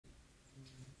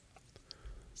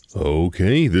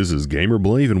Okay, this is Gamer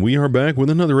Blave, and we are back with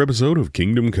another episode of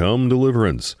Kingdom Come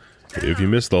Deliverance. If you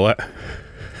missed the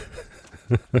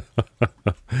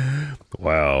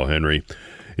Wow, Henry.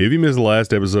 If you missed the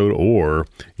last episode, or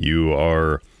you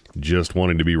are just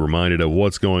wanting to be reminded of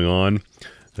what's going on,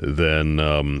 then,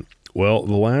 well,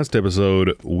 the last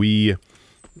episode, a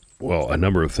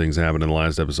number of things happened in the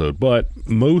last episode, but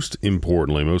most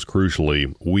importantly, most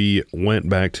crucially, we went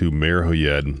back to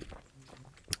Merhoyed,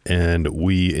 and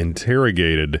we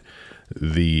interrogated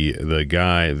the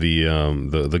guy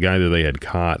that they had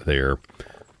caught there,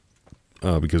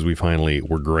 because we finally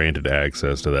were granted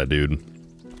access to that dude.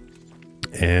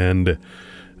 And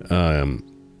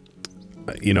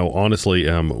you know, honestly,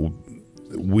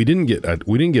 we didn't get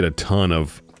a ton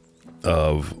of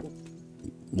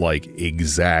like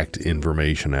exact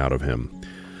information out of him.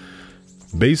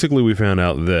 Basically, we found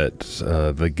out that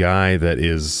the guy that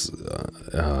is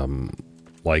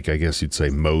like, I guess you'd say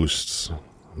most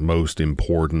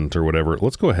important or whatever.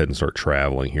 Let's go ahead and start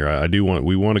traveling here.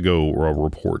 We want to go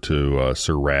report to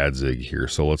Sir Radzig here,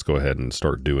 so let's go ahead and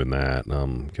start doing that.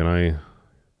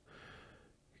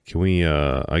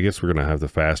 I guess we're gonna have to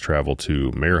fast travel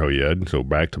to Merhoyed, so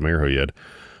back to Merhoyed,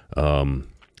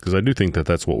 because I do think that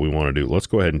that's what we want to do. Let's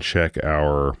go ahead and check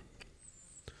our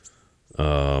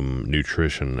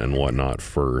nutrition and whatnot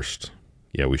first.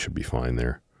 Yeah, we should be fine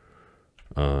there.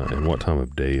 And what time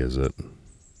of day is it?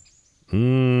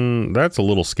 That's a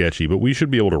little sketchy, but we should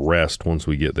be able to rest once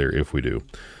we get there if we do.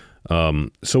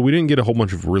 So we didn't get a whole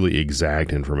bunch of really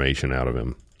exact information out of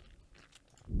him.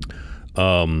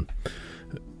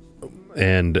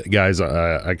 And guys,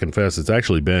 I confess it's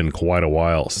actually been quite a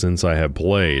while since I have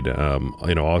played.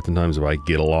 You know, oftentimes if I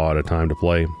get a lot of time to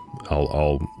play,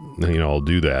 I'll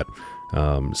do that.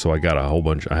 So I got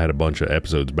I had a bunch of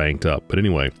episodes banked up, but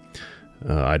anyway,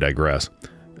 I digress.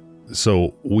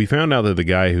 So we found out that the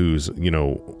guy who's, you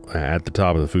know, at the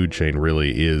top of the food chain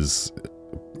really is,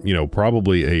 you know,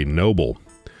 probably a noble,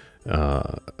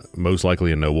 most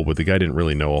likely a noble, but the guy didn't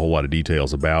really know a whole lot of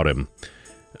details about him.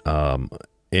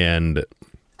 And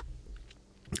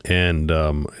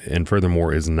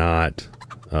furthermore is not,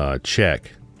 Czech.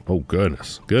 Oh,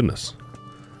 goodness.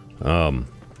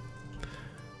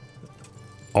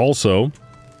 Also,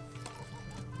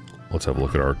 let's have a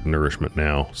look at our nourishment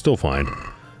now. Still fine.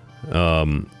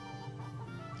 And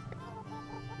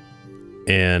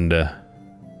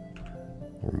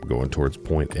we're going towards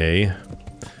point A.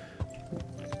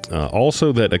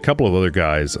 Also, that a couple of other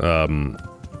guys are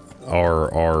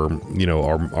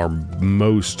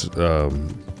most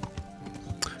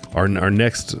our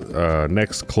next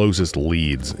closest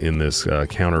leads in this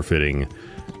counterfeiting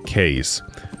case.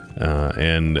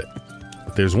 And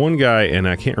there's one guy, and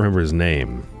I can't remember his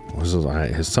name. I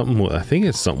think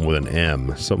it's something with an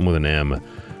M. Something with an M.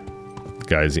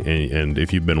 Guys, and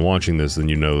if you've been watching this, then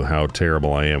you know how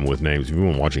terrible I am with names. If you've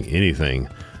been watching anything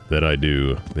that I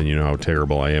do, then you know how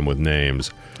terrible I am with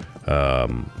names. I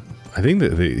think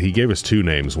that he gave us two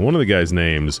names. One of the guy's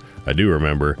names, I do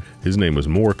remember, his name was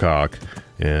Moorcock,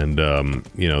 and,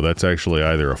 you know, that's actually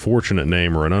either a fortunate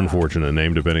name or an unfortunate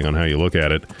name, depending on how you look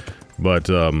at it. But,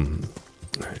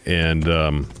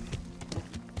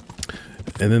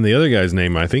 and then the other guy's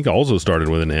name, I think, also started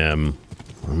with an M.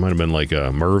 It might have been like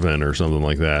a Mervyn or something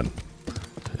like that.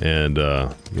 And,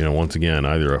 you know, once again,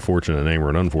 either a fortunate name or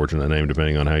an unfortunate name,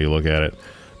 depending on how you look at it.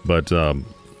 But, you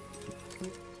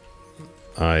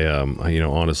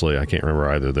know, honestly, I can't remember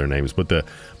either of their names. But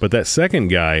that second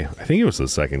guy, I think it was the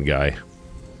second guy.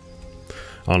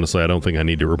 Honestly, I don't think I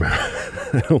need to remember.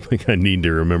 I don't think I need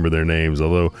to remember their names.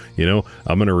 Although, you know,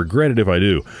 I'm gonna regret it if I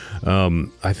do.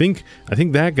 I think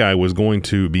that guy was going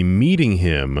to be meeting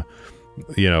him,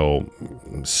 you know,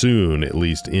 soon, at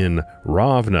least in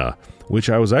Ravna, which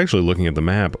I was actually looking at the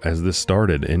map as this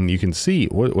started, and you can see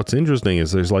what's interesting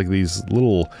is there's like these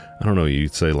little, I don't know,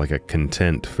 you'd say like a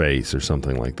content face or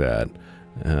something like that,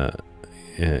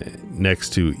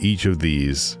 next to each of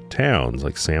these towns.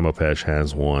 Like Samopesh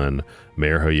has one,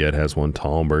 Merhoyed has one,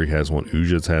 Talmberg has one,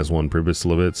 Ujits has one,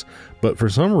 Pribyslavitz, but for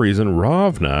some reason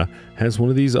Ravna has one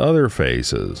of these other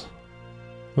faces.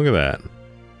 Look at that.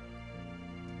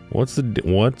 What's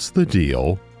the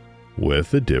deal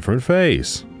with the different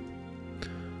face?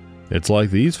 It's like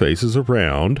these faces are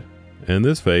round, and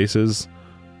this face is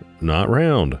not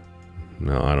round.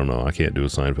 No, I don't know. I can't do a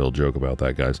Seinfeld joke about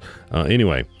that, guys.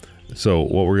 Anyway, so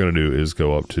what we're going to do is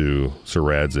go up to Sir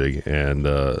Radzig and,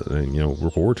 you know,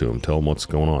 report to him, tell him what's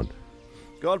going on.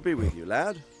 God be with you,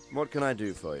 lad. What can I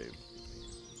do for you?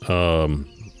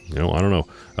 You know, I don't know.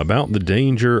 About the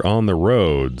danger on the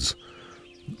roads.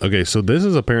 Okay, so this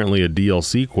is apparently a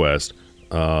DLC quest.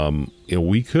 you know,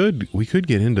 we could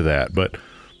get into that, but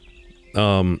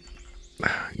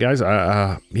guys,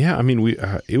 yeah, I mean,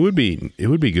 it would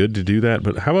be good to do that,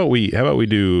 but how about we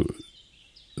do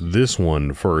this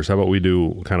one first? How about we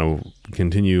do kind of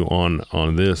continue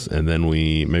on this, and then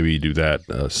we maybe do that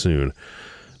soon.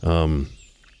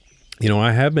 You know,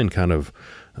 I have been kind of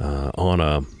on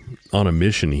a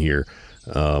mission here,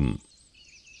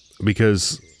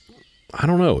 because I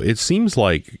don't know. It seems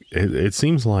like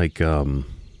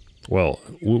well,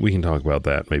 we can talk about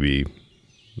that maybe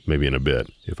in a bit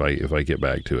if I get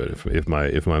back to it.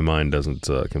 If my mind doesn't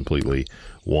completely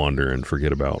wander and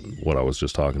forget about what I was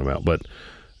just talking about. But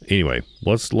anyway,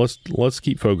 let's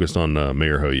keep focused on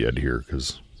Mayor Hoyed here,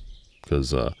 because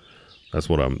that's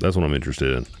what I'm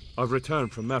interested in. I've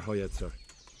returned from Mayor Hoyed, sir.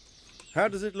 How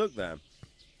does it look there?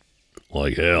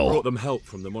 Like I hell. brought them help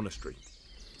from the monastery.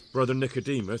 Brother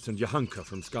Nicodemus and Johanka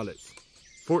from Skalitz.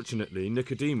 Fortunately,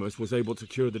 Nicodemus was able to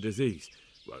cure the disease.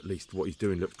 Well, at least what he's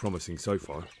doing looks promising so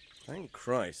far. Thank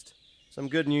Christ. Some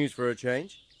good news for a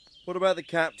change. What about the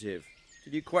captive?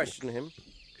 Did you question him?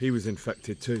 He was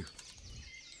infected too.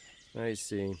 I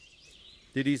see.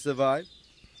 Did he survive?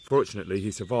 Fortunately,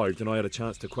 he survived and I had a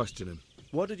chance to question him.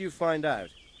 What did you find out?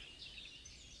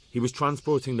 He was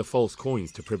transporting the false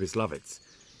coins to Pribyslavitz.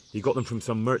 He got them from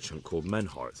some merchant called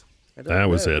Menhart. I don't That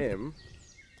was know it. him.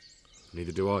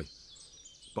 Neither do I.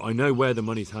 But I know where the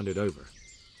money's handed over.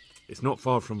 It's not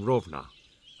far from Rovna,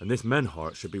 and this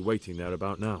Menhart should be waiting there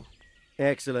about now.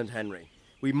 Excellent, Henry.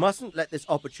 We mustn't let this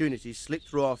opportunity slip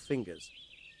through our fingers.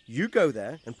 You go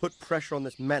there and put pressure on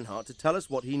this Menhart to tell us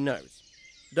what he knows.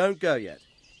 Don't go yet.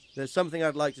 There's something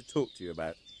I'd like to talk to you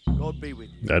about. God be with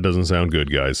you. That doesn't sound good,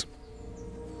 guys.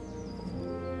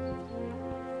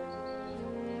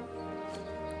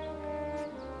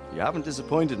 You haven't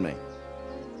disappointed me.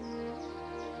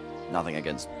 Nothing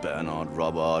against Bernard,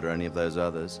 Robert, or any of those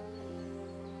others.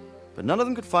 But none of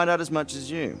them could find out as much as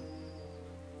you.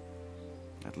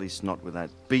 At least not without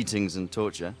beatings and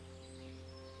torture.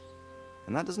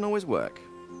 And that doesn't always work.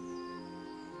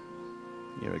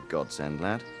 You're a godsend,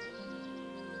 lad.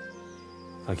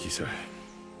 Thank you, sir.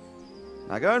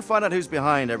 Now go and find out who's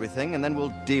behind everything, and then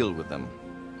we'll deal with them.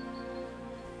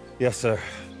 Yes, sir.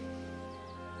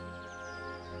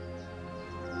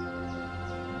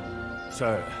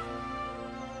 Sir,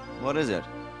 What is it?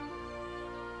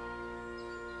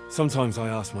 sometimes I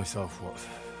ask myself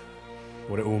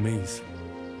what it all means.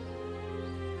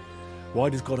 Why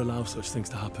does God allow such things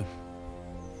to happen?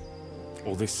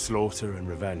 All this slaughter and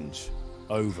revenge,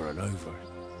 over and over.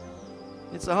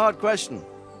 It's a hard question.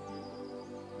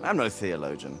 I'm no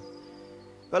theologian.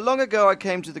 But long ago I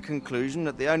came to the conclusion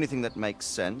that the only thing that makes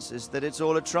sense is that it's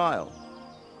all a trial.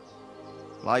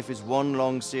 Life is one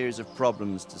long series of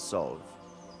problems to solve.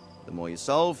 The more you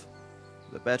solve,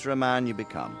 the better a man you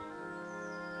become.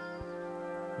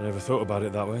 I never thought about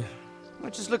it that way. Well,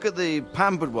 just look at the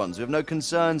pampered ones who have no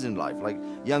concerns in life, like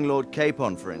young Lord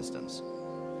Capon, for instance.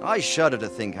 I shudder to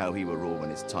think how he will rule when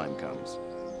his time comes.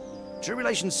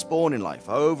 Tribulations spawn in life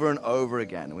over and over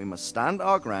again, and we must stand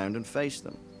our ground and face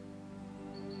them.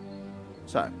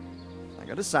 So, I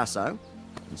go to Sasso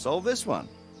and solve this one.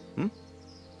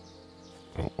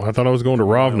 Oh, I thought I was going to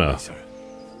Rovna. Sir.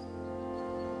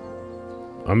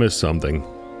 I missed something.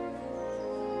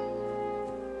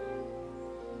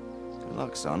 Good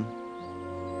luck, son.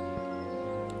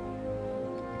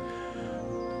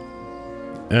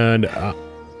 And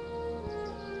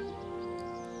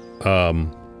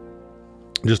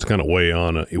just to kind of weigh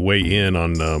in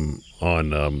on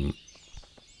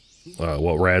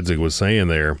what Radzig was saying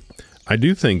there, I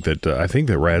do think that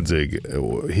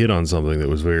Radzig hit on something that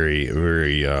was very,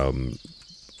 very I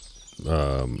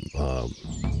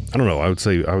don't know. I would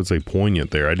say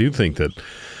poignant there. I do think that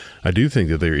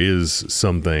there is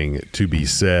something to be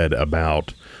said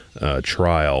about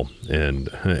trial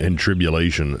and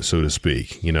tribulation, so to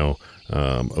speak. You know,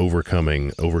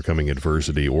 overcoming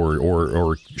adversity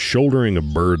or shouldering a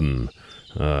burden,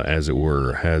 as it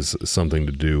were, has something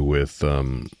to do with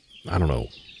I don't know,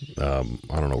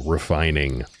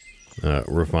 refining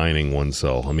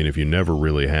oneself. I mean, if you never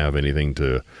really have anything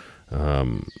to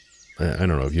I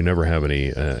don't know, if you never have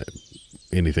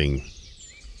anything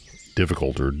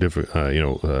difficult or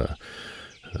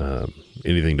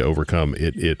anything to overcome,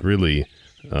 it really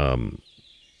I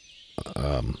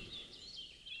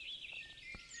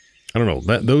don't know,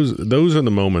 that those are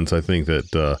the moments I think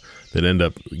that end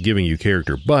up giving you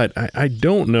character. But I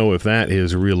don't know if that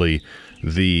is really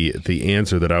the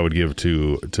answer that I would give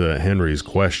to Henry's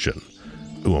question.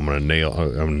 Ooh, I'm gonna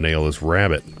nail this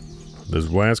rabbit, this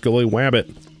wascally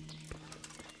wabbit.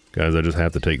 Guys, I just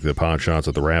have to take the pot shots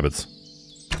at the rabbits.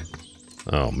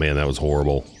 Oh man, that was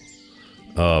horrible.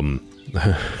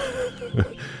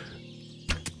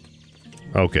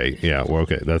 Okay, yeah, well,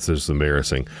 okay, that's just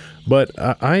embarrassing. But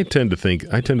I tend to think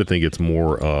it's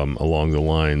more along the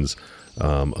lines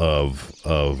of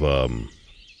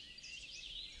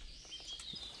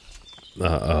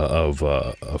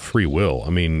free will. I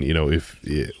mean, you know,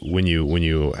 when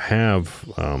you have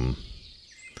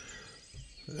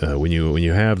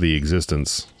the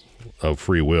existence of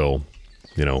free will,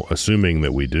 you know, assuming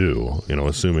that we do, you know,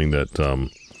 assuming that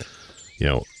you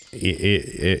know,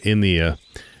 in the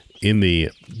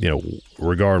you know,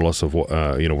 regardless of what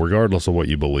regardless of what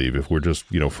you believe, if we're just,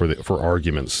 you know, for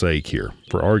argument's sake here,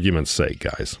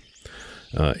 guys,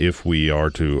 if we are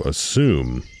to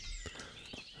assume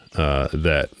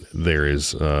that there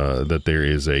is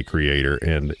a creator,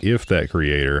 and if that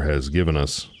creator has given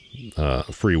us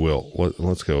free will,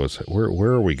 let's go.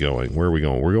 Where are we going? We're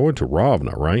going to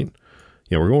Ravna, right?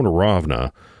 Yeah, we're going to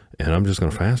Ravna, and I'm just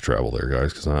going to fast travel there,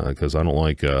 guys, because I don't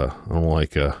like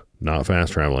not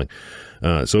fast traveling.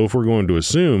 So if we're going to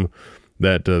assume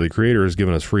that the creator has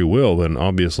given us free will, then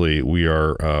obviously we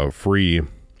are free,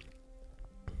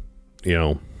 you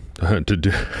know, to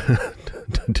do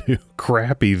to do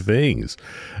crappy things,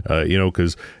 you know,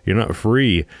 because you're not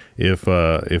free if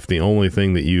the only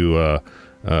thing that you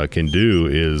can do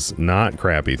is not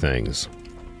crappy things.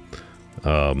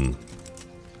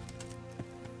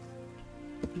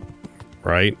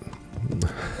 Right?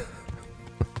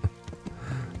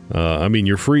 I mean,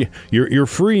 you're free. You're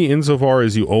free insofar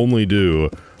as you only do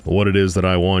what it is that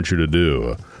I want you to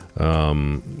do.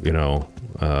 You know,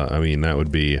 I mean, that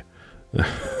would be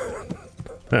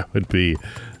that would be,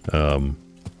 you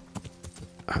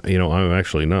know, I'm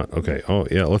actually not okay. Oh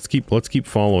yeah, let's keep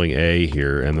following A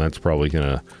here, and that's probably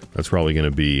gonna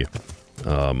be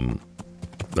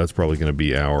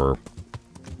our.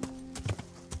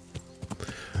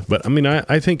 But I mean,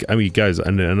 I think, guys,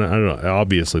 and I don't know,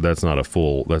 obviously that's not a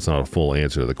full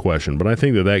answer to the question, but I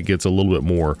think that gets a little bit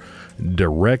more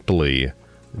directly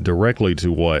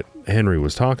to what Henry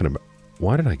was talking about.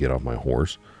 Why did I get off my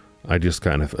horse? I just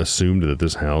kind of assumed that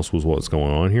this house was what's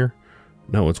going on here.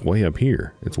 No, it's way up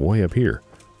here. It's way up here.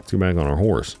 Let's get back on our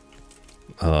horse.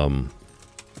 But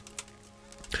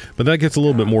that gets a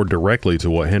little bit more directly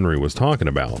to what Henry was talking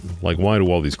about. Like, why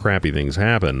do all these crappy things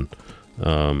happen?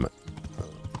 But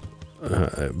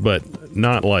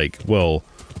not like, well,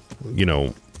 you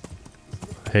know,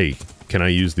 hey, can I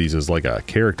use these as like a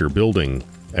character building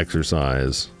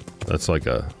exercise? That's like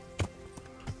a...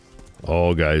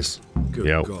 Oh, guys. Good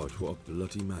yeah. God, what a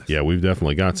bloody mess. Yeah, we've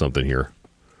definitely got something here.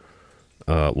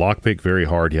 Lockpick very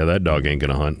hard. Yeah, that dog ain't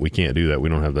gonna hunt. We can't do that. We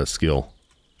don't have that skill.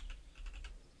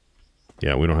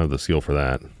 Yeah, we don't have the skill for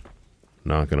that.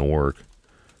 Not gonna work.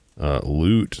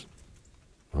 Loot.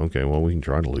 Okay, well, we can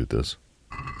try to loot this.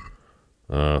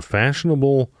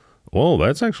 Fashionable. Well,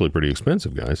 that's actually pretty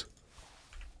expensive, guys.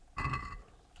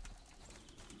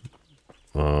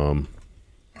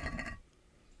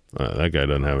 That guy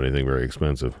doesn't have anything very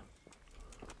expensive.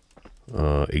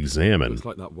 Examine. Looks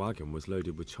like that wagon was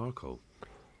loaded with charcoal.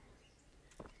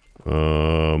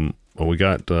 Well, we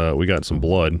got some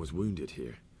blood. Was wounded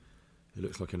here. It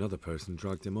looks like another person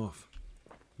dragged him off.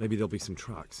 Maybe there'll be some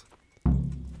tracks.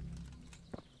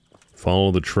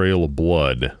 Follow the trail of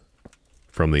blood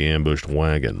from the ambushed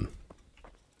wagon.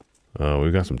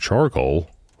 We've got some charcoal.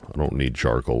 I don't need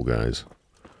charcoal, guys.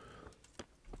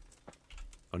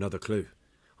 Another clue.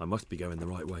 I must be going the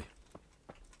right way.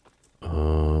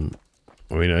 I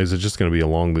mean, is it just going to be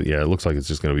along the... Yeah, it looks like it's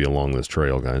just going to be along this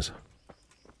trail, guys.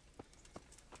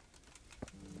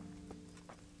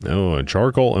 Oh, and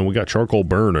charcoal, and we got charcoal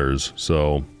burners,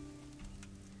 so...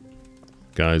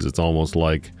 Guys, it's almost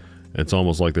like they're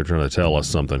trying to tell us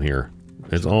something here.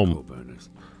 It's charcoal burners.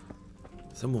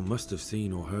 Someone must have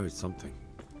seen or heard something.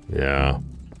 Yeah.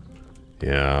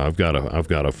 Yeah, I've got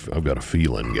a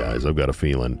feeling, guys. I've got a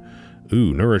feeling.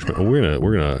 Ooh, nourishment. Oh,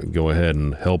 we're gonna go ahead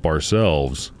and help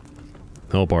ourselves.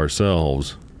 Help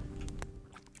ourselves.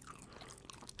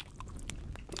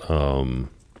 To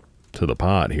the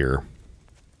pot here.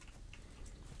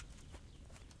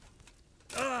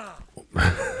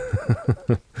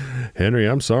 Henry,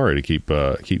 I'm sorry to keep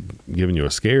giving you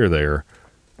a scare there.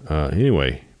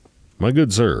 Anyway, my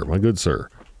good sir.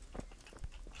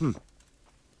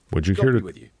 Would you care to...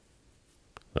 with you?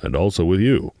 And also with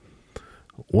you.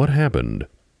 What happened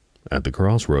at the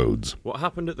crossroads? What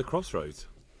happened at the crossroads?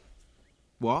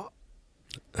 What?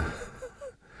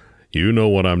 You know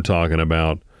what I'm talking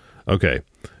about. Okay,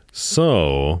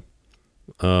 so,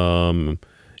 it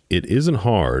isn't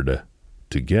hard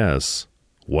to guess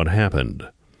what happened.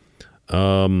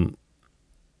 I've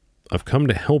come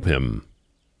to help him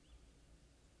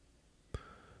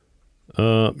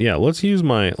Yeah, let's use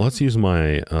my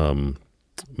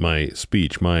my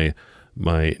speech, my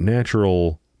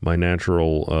natural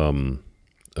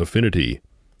affinity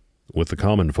with the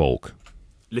common folk.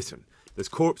 Listen, there's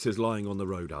corpses lying on the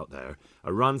road out there,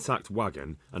 a ransacked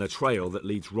wagon, and a trail that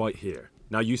leads right here.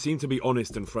 Now, you seem to be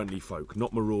honest and friendly folk,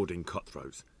 not marauding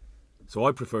cutthroats. So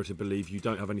I prefer to believe you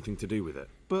don't have anything to do with it.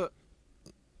 But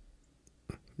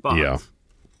Yeah.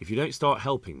 if you don't start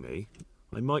helping me,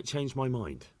 I might change my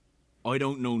mind. I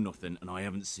don't know nothing, and I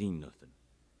haven't seen nothing.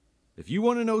 If you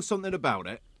want to know something about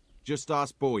it, just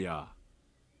ask Borya.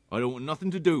 I don't want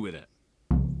nothing to do with it.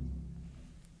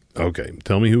 Okay,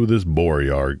 tell me who this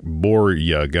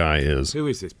Borya guy is. Who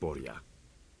is this Borya?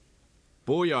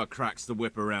 Borya cracks the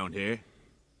whip around here.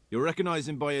 You'll recognize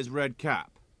him by his red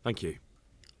cap. Thank you.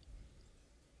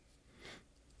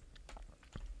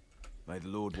 May the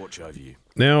Lord watch over you.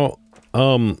 Now,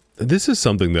 this is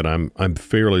something that I'm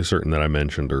fairly certain that I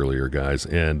mentioned earlier, guys,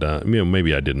 and you know,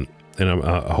 maybe I didn't, and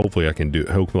hopefully I can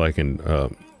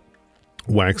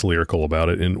wax lyrical about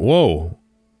it. And whoa,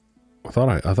 I thought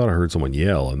I heard someone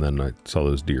yell, and then I saw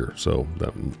those deer. So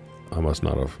that I must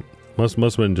not have have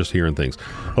been just hearing things.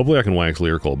 Hopefully, I can wax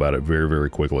lyrical about it very, very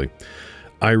quickly.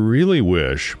 I really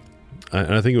wish.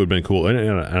 And I think it would have been cool, and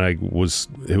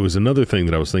it was another thing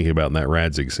that I was thinking about in that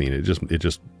Radzig scene. It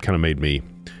just kind of made me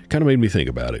think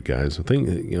about it, guys. I think,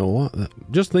 you know,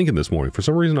 just thinking this morning. For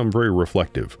some reason, I'm very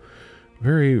reflective,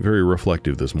 very, very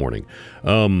reflective this morning.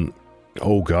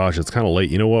 Oh gosh, it's kind of late.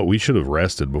 You know what? We should have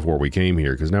rested before we came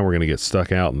here, because now we're gonna get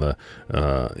stuck out in the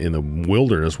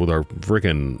wilderness with our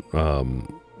freaking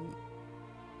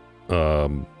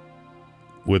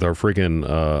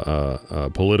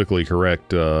politically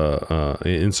correct,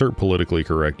 insert politically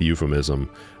correct euphemism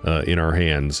in our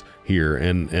hands here,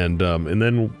 and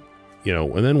then, you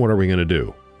know, and then what are we gonna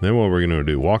do? Then what are we gonna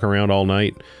do? Walk around all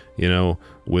night, you know,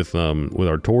 with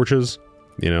our torches?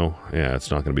 You know, yeah, it's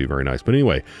not gonna be very nice. But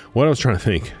anyway, what I was trying to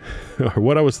think, or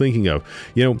what I was thinking of,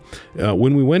 you know,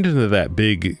 when we went into that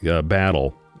big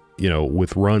battle, you know,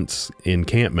 with Runt's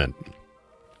encampment.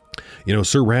 You know,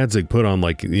 Sir Radzig put on,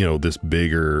 like, you know, this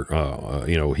bigger,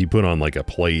 you know, he put on like a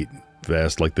plate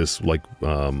vest, like this, like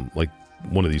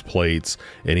one of these plates,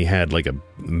 and he had like a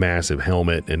massive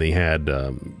helmet, and he had,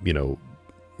 you know,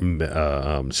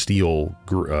 steel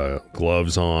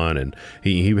gloves on, and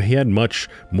he had much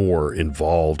more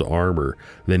involved armor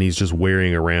than he's just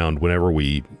wearing around whenever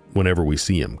we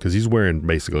see him, because he's wearing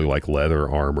basically like leather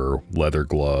armor, leather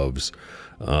gloves,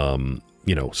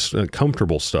 you know,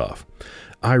 comfortable stuff.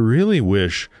 I really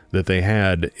wish that they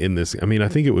had in this. I mean, I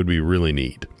think it would be really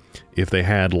neat if they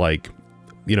had, like,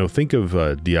 you know, think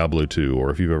of Diablo 2,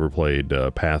 or if you've ever played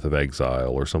Path of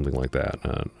Exile or something like that.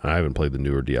 I haven't played the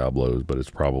newer Diablos, but it's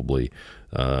probably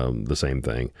the same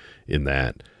thing in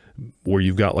that, where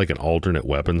you've got like an alternate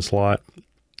weapon slot.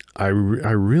 I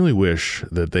really wish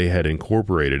that they had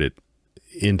incorporated it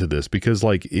into this, because,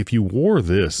 like, if you wore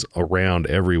this around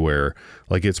everywhere,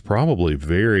 like, it's probably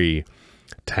very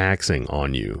taxing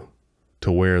on you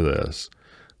to wear this.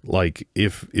 Like,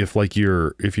 if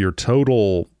your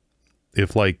total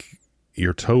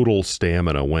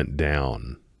stamina went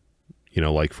down, you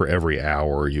know, like for every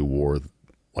hour you wore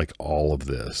like all of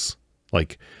this,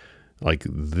 like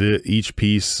each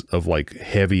piece of like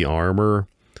heavy armor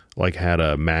like had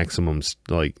a maximum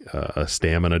like a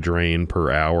stamina drain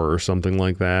per hour or something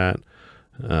like that.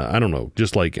 I don't know,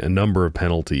 just like a number of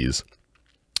penalties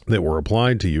that were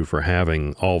applied to you for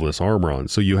having all this armor on.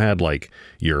 So you had like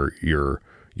your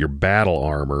battle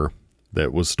armor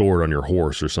that was stored on your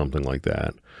horse or something like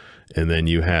that, and then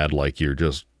you had like your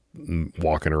just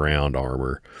walking around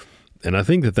armor. And I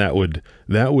think that would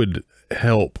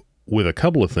help with a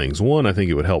couple of things. One, I think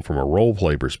it would help from a role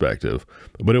play perspective,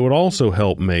 but it would also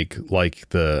help make like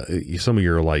some of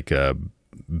your like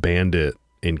bandit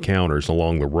encounters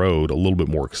along the road a little bit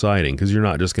more exciting, because you're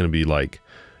not just going to be like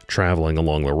traveling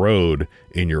along the road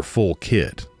in your full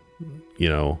kit, you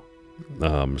know.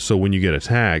 So when you get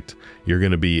attacked, you're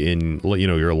going to be in, you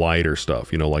know, your lighter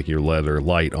stuff, you know, like your leather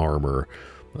light armor,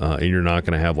 and you're not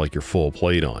going to have like your full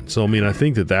plate on. So I mean, I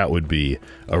think that would be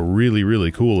a really,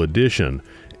 really cool addition.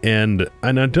 And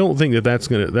I don't think that's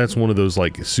one of those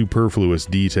like superfluous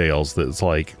details that's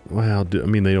like, well, I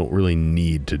mean, they don't really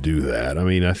need to do that. I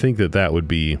mean, I think that would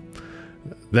be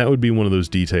one of those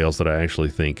details that I actually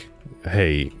think,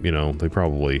 hey, you know, they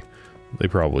probably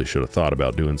should have thought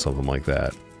about doing something like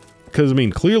that. Because I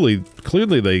mean, clearly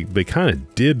they kind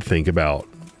of did think about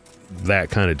that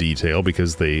kind of detail,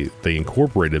 because they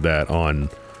incorporated that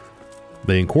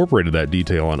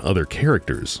detail on other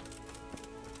characters.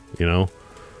 You know,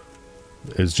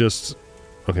 it's just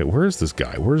okay. Where is this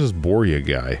guy? Where's this Borya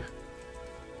guy?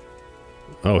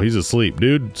 Oh, he's asleep.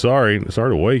 Dude, sorry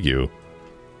to wake you.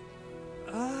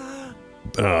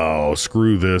 Oh,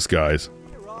 screw this, guys.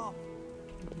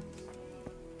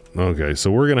 Okay, so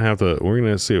we're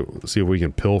gonna see if we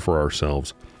can pilfer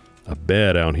ourselves a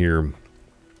bed out here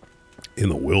in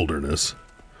the wilderness.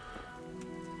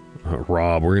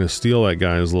 Rob, we're gonna steal that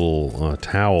guy's little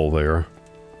towel there.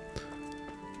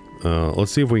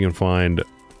 Let's see if we can find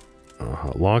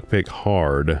lockpick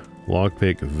hard,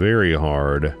 lockpick very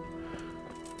hard.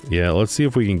 Yeah, let's see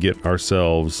if we can get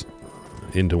ourselves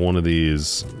into one of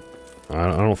these.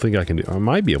 I don't think I can do. I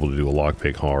might be able to do a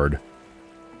lockpick hard.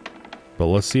 But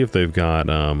let's see if they've got,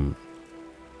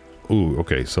 ooh,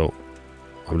 okay, so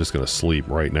I'm just gonna sleep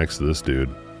right next to this dude,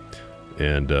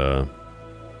 and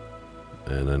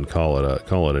then call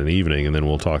it an evening, and then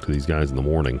we'll talk to these guys in the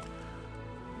morning.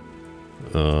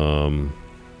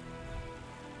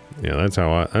 Yeah, that's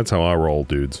how I roll,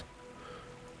 dudes.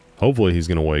 Hopefully he's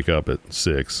gonna wake up at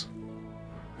 6.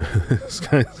 This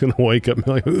guy's gonna wake up and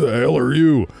be like, "Who the hell are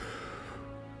you?"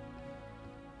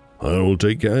 I don't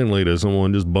take kindly to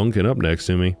someone just bunking up next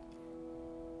to me.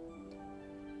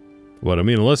 But I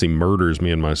mean, unless he murders me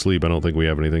in my sleep, I don't think we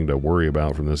have anything to worry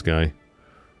about from this guy.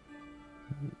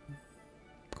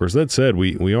 Of course, that said,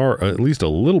 we are at least a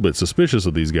little bit suspicious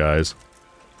of these guys.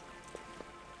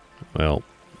 Well,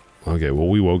 okay, well,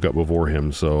 we woke up before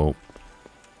him, so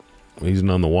he's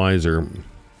none the wiser.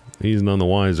 He's none the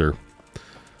wiser.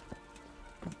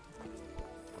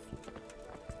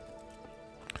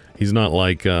 He's not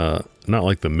like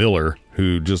the miller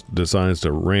who just decides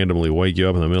to randomly wake you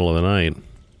up in the middle of the night.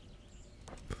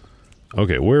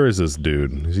 Okay, where is this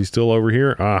dude? Is he still over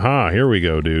here? Aha, here we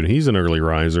go, dude. He's an early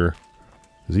riser.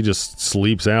 He just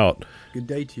sleeps out. Good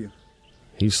day to you.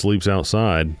 He sleeps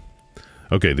outside.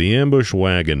 Okay, the ambush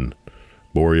wagon.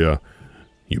 Borya,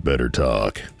 you better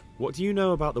talk. What do you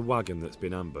know about the wagon that's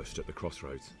been ambushed at the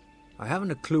crossroads? I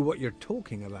haven't a clue what you're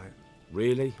talking about.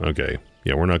 Really? Okay.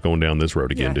 Yeah, we're not going down this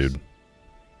road again, Yes. dude.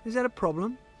 Is that a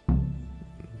problem?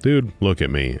 Dude, look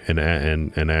at me and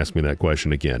ask me that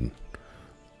question again.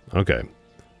 Okay.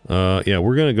 Yeah,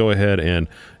 we're gonna go ahead and...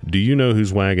 Do you know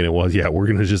whose wagon it was? Yeah, we're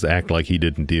gonna just act like he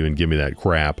didn't even give me that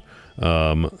crap.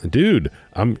 Dude,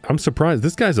 I'm surprised.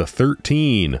 This guy's a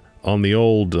 13 on the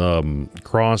old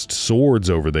crossed swords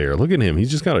over there. Look at him.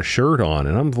 He's just got a shirt on,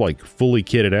 and I'm like fully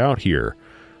kitted out here.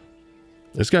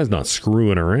 This guy's not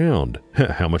screwing around.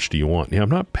 How much do you want? Yeah, I'm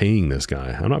not paying this guy.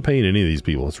 I'm not paying any of these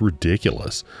people. It's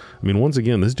ridiculous. I mean, once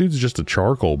again, this dude's just a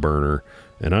charcoal burner,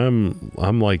 and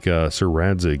I'm like Sir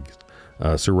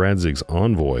Radzig's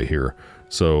envoy here.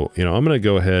 So, you know, I'm going to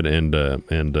go ahead and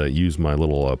use my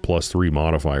little +3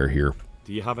 modifier here.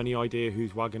 Do you have any idea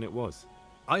whose wagon it was?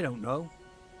 I don't know.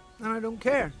 And I don't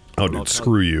care. Oh, dude,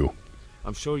 screw you.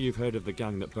 I'm sure you've heard of the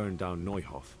gang that burned down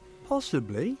Neuhof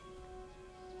Possibly.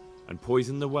 and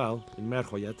poisoned the well in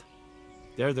Merhoyed.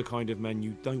 They're the kind of men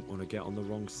you don't want to get on the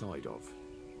wrong side of.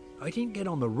 I didn't get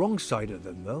on the wrong side of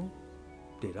them, though.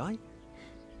 Did I?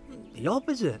 The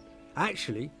opposite.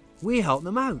 Actually, we helped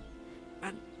them out.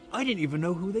 And I didn't even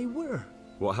know who they were.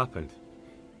 What happened?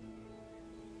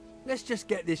 Let's just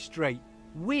get this straight.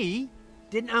 We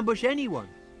didn't ambush anyone.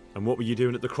 And what were you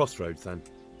doing at the crossroads then?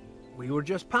 We were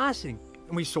just passing,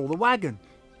 and we saw the wagon.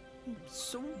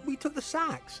 So we took the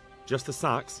sacks. Just the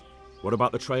sacks? What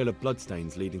about the trail of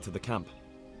bloodstains leading to the camp?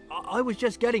 I was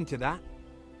just getting to that.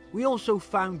 We also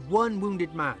found one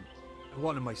wounded man.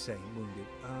 What am I saying, wounded?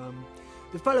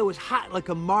 The fellow was hacked like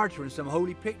a martyr in some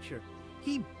holy picture.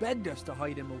 He begged us to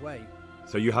hide him away.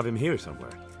 So you have him here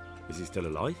somewhere? Is he still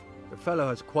alive? The fellow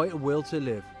has quite a will to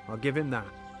live. I'll give him that.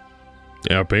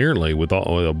 Yeah, apparently, with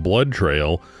a blood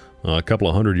trail a couple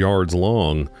of 100 yards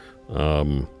long,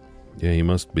 yeah, he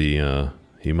must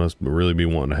really be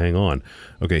wanting to hang on.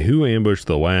 Okay, who ambushed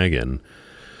the wagon?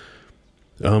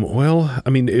 Well, I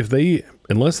mean,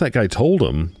 unless that guy told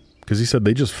him, because he said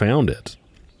they just found it.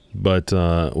 But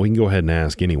we can go ahead and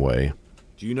ask anyway.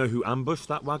 Do you know who ambushed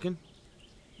that wagon?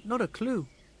 Not a clue.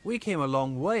 We came a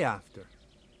long way after.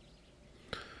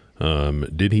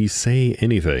 Did he say Did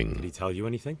anything? he tell you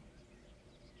anything?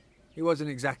 He wasn't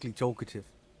exactly talkative.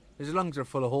 His lungs are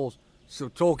full of holes, so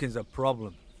talking's a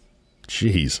problem.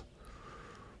 Jeez.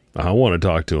 I want to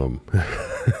talk to him.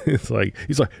 He's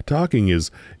like, talking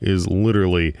is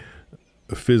literally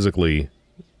physically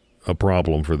a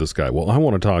problem for this guy. Well, I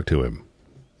want to talk to him.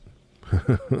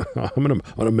 I'm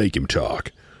gonna make him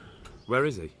talk. Where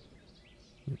is he?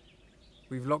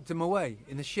 We've locked him away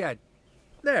in the shed.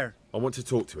 There. I want to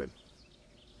talk to him.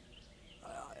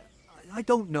 I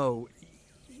don't know.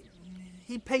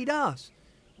 He paid us.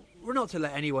 We're not to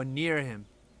let anyone near him.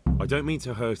 I don't mean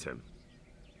to hurt him.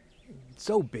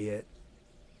 So be it.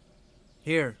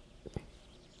 Here.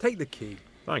 Take the key.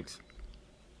 Thanks.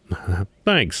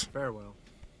 Thanks. Farewell.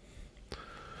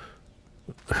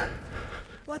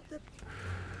 What the?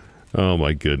 Oh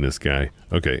my goodness, guy.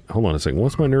 Okay, hold on a second.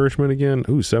 What's my nourishment again?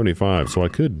 Ooh, 75. So I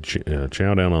could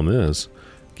chow down on this.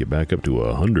 Get back up to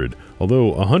 100.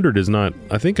 Although 100 is not...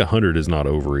 I think 100 is not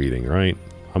overeating, right?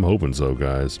 I'm hoping so,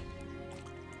 guys.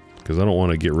 Because I don't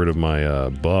want to get rid of my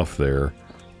buff there.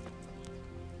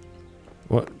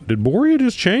 What? Did Boria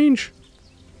just change?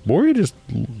 Boria just...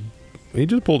 He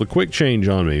just pulled a quick change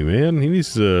on me, man. He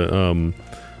needs to...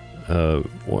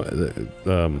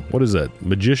 what is that?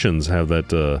 Magicians have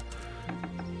that...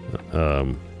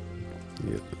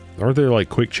 aren't there like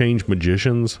quick change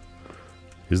magicians?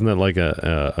 Isn't that like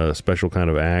a special kind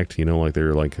of act? You know, like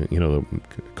they're like, you know,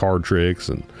 card tricks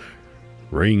and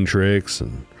ring tricks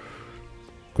and...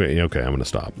 Okay, I'm gonna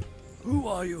stop. Who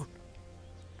are you?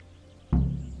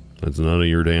 That's none of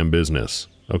your damn business.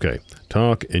 Okay,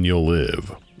 talk and you'll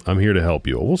live. I'm here to help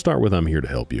you. We'll start with I'm here to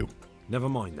help you. Never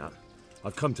mind that.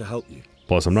 I've come to help you.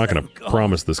 Plus, I'm not gonna Thank God.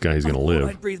 promise this guy he's gonna I thought live.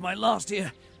 I'd breathe my last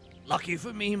here. Lucky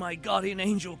for me, my guardian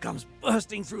angel comes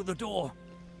bursting through the door.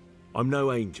 I'm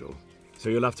no angel, so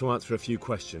you'll have to answer a few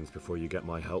questions before you get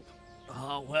my help.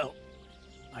 Ah, well,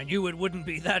 I knew it wouldn't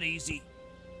be that easy.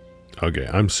 Okay,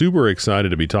 I'm super excited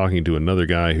to be talking to another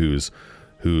guy who's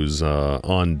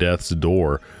on death's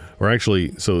door. Or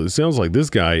actually, so it sounds like this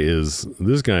guy is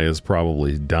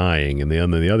probably dying, and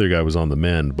then the other guy was on the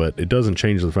mend. But it doesn't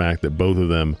change the fact that both of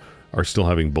them are still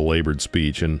having belabored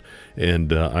speech. And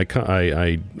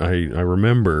I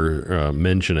remember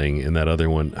mentioning in that other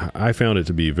one, I found it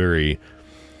to be very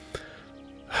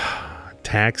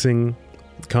taxing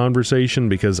conversation,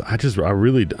 because I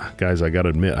really, guys, I gotta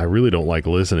admit, I really don't like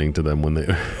listening to them when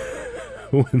they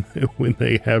when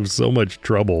they have so much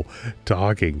trouble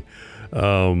talking,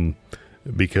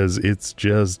 because it's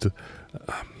just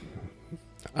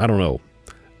I don't know,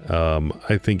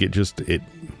 I think it's just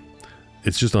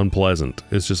unpleasant.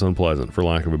 It's just unpleasant, for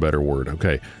lack of a better word.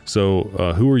 Okay, so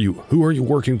who are you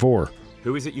working for?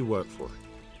 Who is it you work for?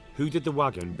 Who did the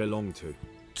wagon belong to?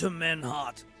 To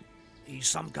Menhart. He's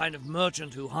some kind of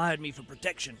merchant who hired me for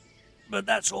protection. But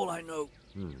that's all I know.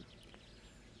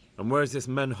 And where's this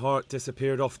Menhart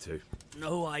disappeared off to?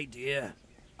 No idea.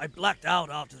 I blacked out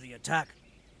after the attack.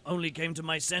 Only came to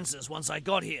my senses once I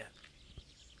got here.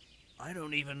 I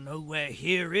don't even know where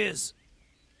here is.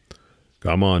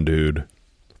 Come on, dude.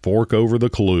 Fork over the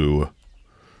clue.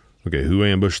 Okay, who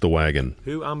ambushed the wagon?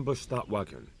 Who ambushed that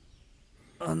wagon?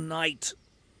 A knight.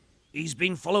 He's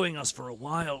been following us for a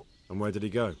while. And where did he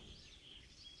go?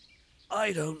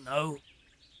 I don't know.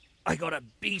 I got a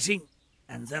beating,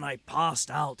 and then I passed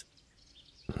out.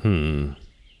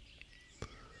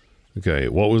 Okay,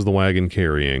 what was the wagon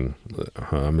carrying?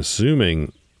 I'm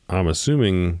assuming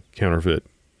counterfeit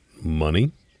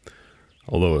money.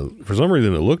 Although, for some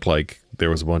reason, it looked like there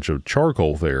was a bunch of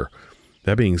charcoal there.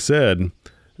 That being said,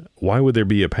 why would there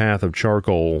be a path of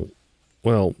charcoal?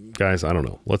 Well, guys, I don't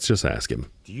know. Let's just ask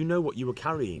him. Do you know what you were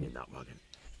carrying in that wagon?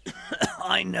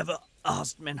 I never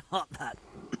asked Menhart that.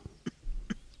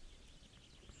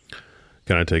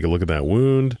 Can I take a look at that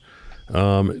wound?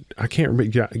 I can't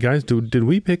remember. Guys, did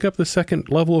we pick up the second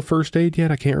level of first aid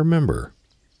yet? I can't remember.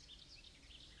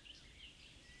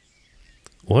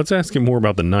 Well, let's ask him more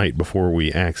about the knight before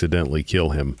we accidentally kill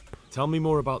him. Tell me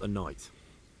more about the knight.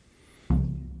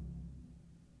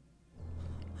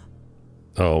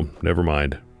 Oh, never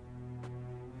mind.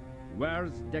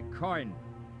 Where's the coin?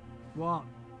 What?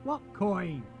 What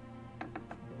coin?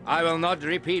 I will not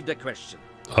repeat the question.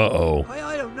 Uh-oh.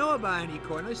 I don't know about any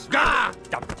coin. I swear. Ah!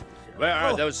 Damn it. Where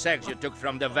are those sacks you took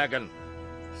from the wagon?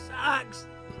 Sacks.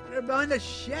 They're behind the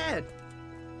shed.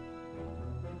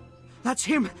 That's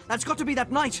him. That's got to be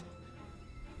that knight.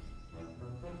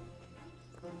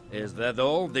 Is that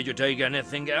all? Did you take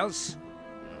anything else?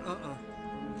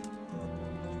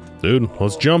 Dude,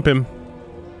 let's jump him.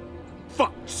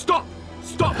 Fuck! Stop!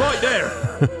 Stop right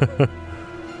there!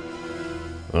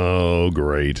 Oh,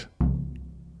 great.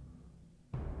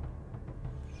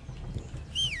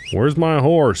 Where's my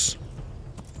horse?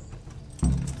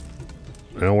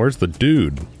 Now, where's the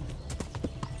dude?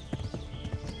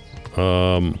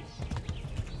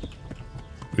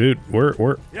 Dude,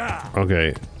 where? Yeah.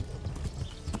 Okay.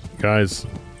 Guys.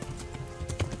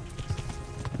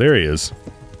 There he is.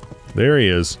 There he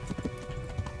is.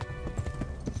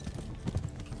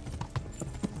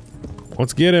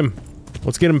 Let's get him.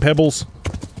 Let's get him, Pebbles.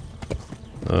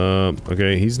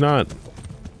 Okay, he's not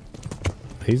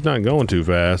going too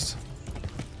fast.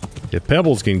 If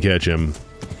Pebbles can catch him,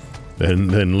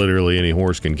 then literally any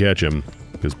horse can catch him.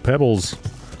 Because Pebbles,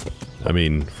 I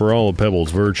mean, for all of Pebbles'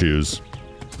 virtues,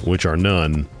 which are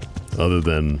none, other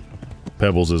than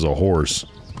Pebbles is a horse.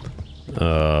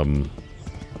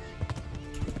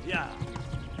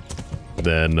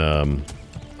 Then,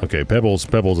 okay,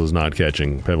 Pebbles is not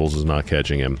catching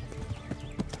him.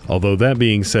 Although, that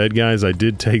being said, guys, I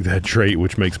did take that trait,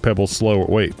 which makes Pebbles slower.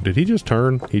 Wait, did he just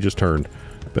turn? He just turned.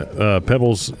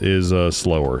 Pebbles is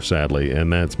slower, sadly,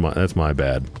 and that's my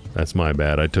bad. That's my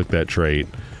bad. I took that trait,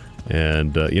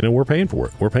 and, you know, we're paying for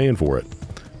it. We're paying for it.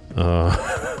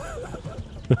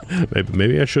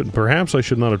 Maybe I should, perhaps I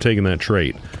should not have taken that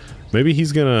trait. Maybe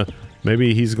he's going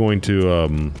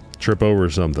to, trip over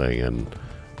something and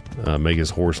make his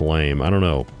horse lame. I don't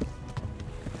know.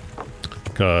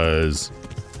 Cause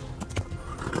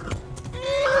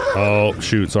oh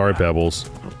shoot! Sorry, Pebbles.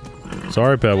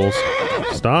 Sorry, Pebbles.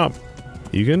 Stop.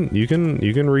 You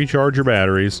can recharge your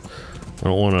batteries. I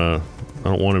don't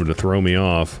want him to throw me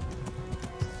off.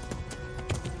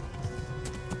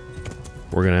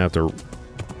 We're gonna have to.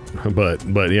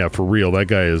 But yeah, for real, that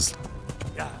guy is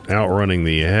outrunning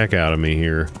the heck out of me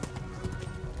here.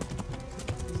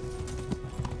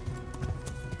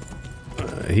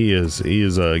 He is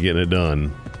getting it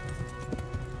done.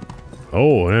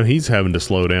 Oh, and he's having to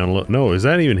slow down. No, is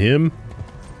that even him?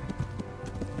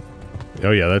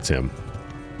 Oh yeah, that's him.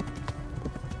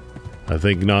 I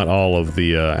think not all of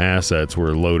the assets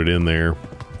were loaded in there,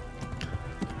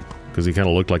 because he kind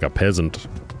of looked like a peasant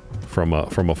from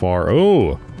afar.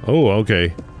 Oh,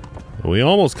 okay. We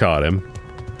almost caught him.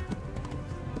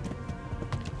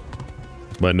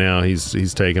 But now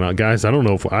he's taking out. Guys, I don't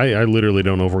know if I literally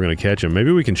don't know if we're gonna catch him.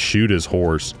 Maybe we can shoot his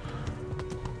horse.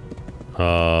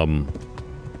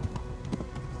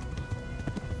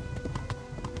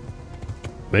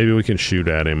 Maybe we can shoot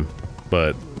at him,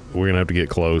 but we're gonna have to get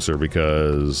closer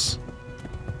because.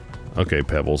 Okay,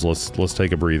 Pebbles, let's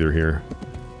take a breather here.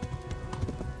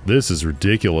 This is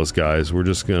ridiculous, guys. We're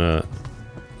just gonna.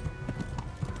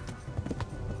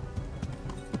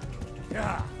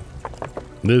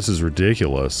 This is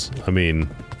ridiculous. I mean,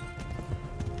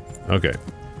 okay.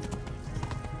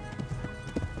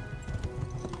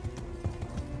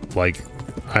 Like,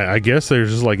 I guess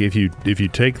there's just like if you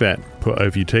take that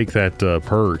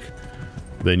perk,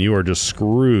 then you are just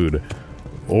screwed.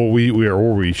 Or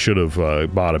we should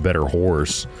have bought a better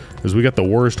horse, because we got the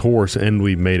worst horse and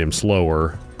we made him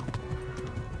slower.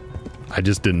 I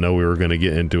just didn't know we were gonna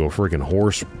get into a freaking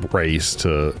horse race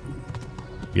to,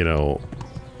 you know.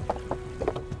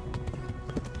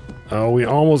 Oh, we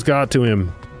almost got to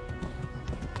him.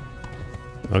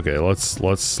 Okay,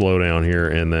 let's slow down here,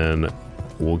 and then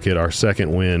we'll get our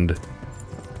second wind,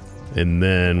 and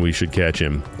then we should catch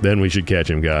him. Then we should catch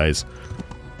him, guys.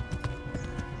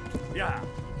 Yeah.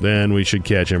 Then we should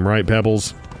catch him, right,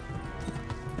 Pebbles?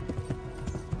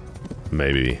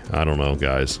 Maybe. I don't know,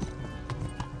 guys.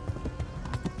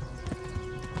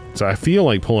 So I feel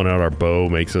like pulling out our bow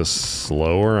makes us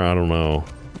slower. I don't know.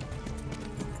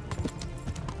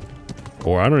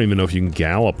 Or I don't even know if you can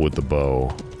gallop with the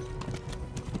bow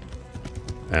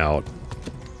out.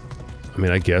 I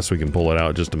mean, I guess we can pull it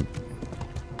out just to...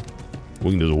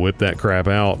 We can just whip that crap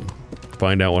out.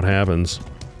 Find out what happens.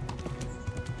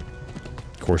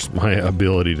 Of course, my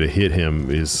ability to hit him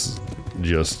is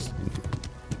just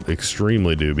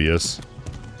extremely dubious.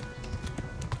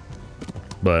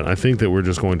 But I think that we're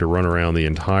just going to run around the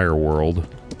entire world.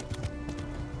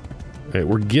 Okay,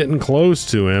 we're getting close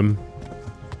to him.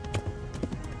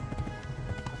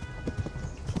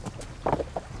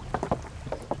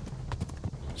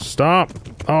 Stop!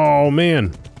 Oh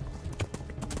man!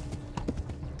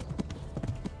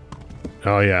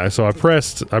 Oh yeah, so I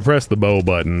pressed the bow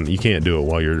button. You can't do it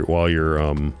while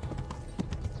you're.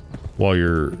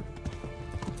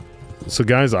 So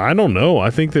guys, I don't know. I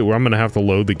think that I'm gonna have to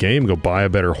load the game, go buy a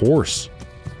better horse,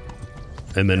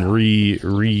 and then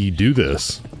redo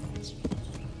this.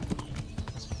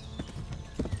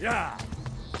 Yeah.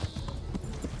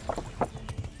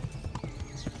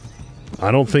 I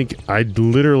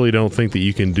literally don't think that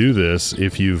you can do this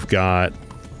if you've got,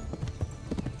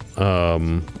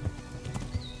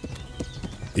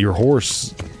 your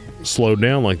horse slowed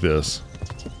down like this.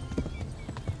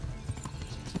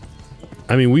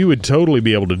 I mean, we would totally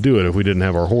be able to do it if we didn't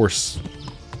have our horse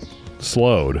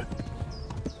slowed.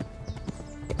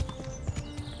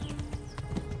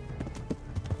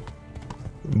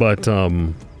 But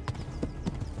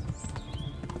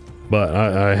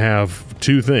I have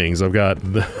two things. I've got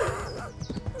the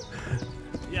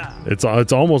yeah.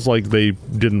 It's almost like they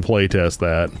didn't play test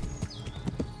that.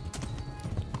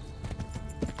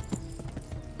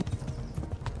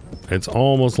 It's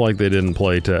almost like they didn't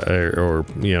play or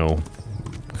you know,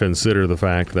 consider the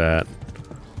fact that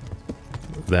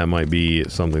that might be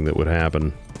something that would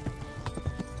happen.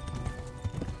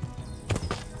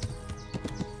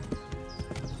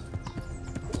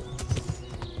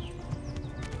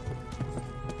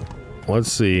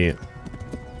 Let's see.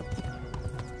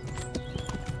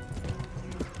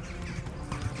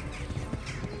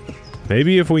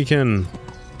 Maybe if we can...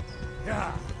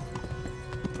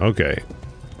 Okay.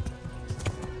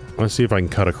 Let's see if I can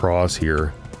cut across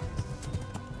here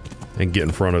and get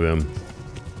in front of him.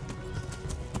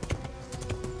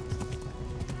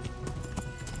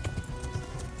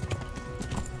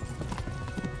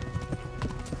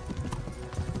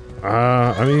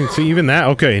 I mean, see, even that...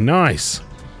 Okay, nice.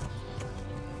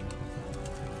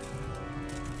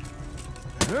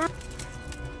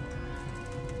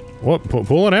 What?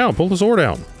 Pull it out. Pull the sword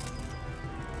out.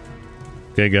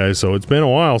 Okay, guys, so it's been a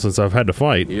while since I've had to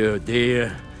fight. You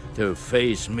dare to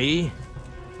face me?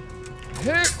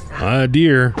 I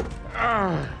dare.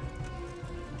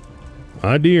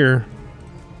 I dare.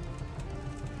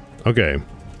 Okay.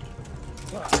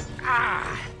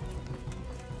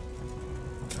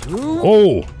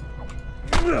 Oh!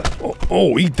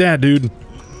 Oh, eat that, dude.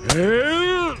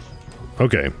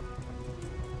 Okay.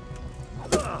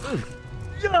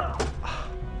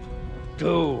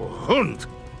 Go hunt.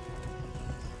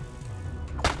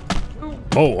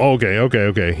 Oh,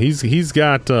 okay. He's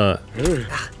got the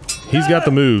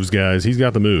moves, guys. He's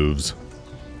got the moves.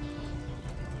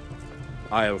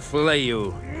 I'll flay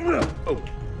you.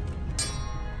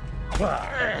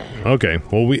 Okay.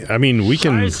 Well, we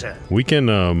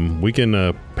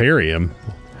can parry him.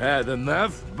 Had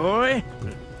enough, boy?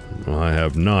 I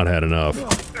have not had enough.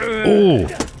 Oh.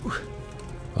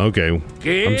 Okay.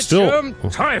 I'm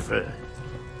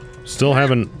still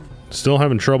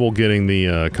having trouble getting the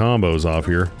combos off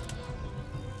here.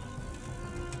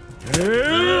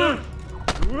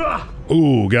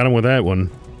 Ooh, got him with that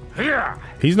one.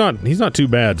 He's not too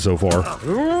bad so far.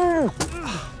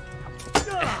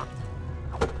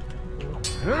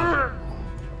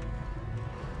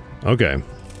 Okay.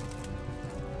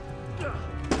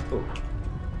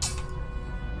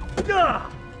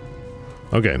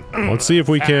 Okay, let's see if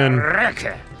we can.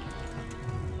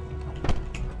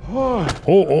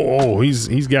 Oh, he's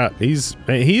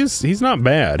not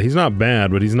bad. He's not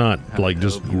bad, but he's not like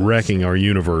just wrecking our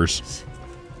universe.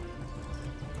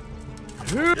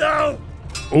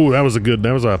 Oh, that was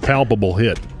a palpable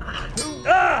hit.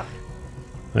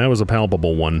 That was a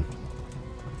palpable one.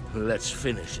 Let's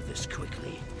finish this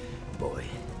quickly, boy.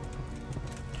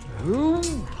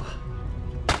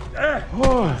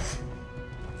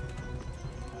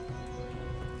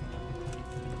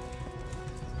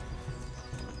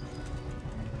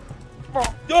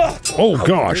 Oh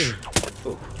gosh.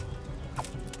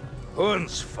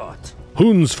 Huns fought.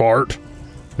 Hoon's fart.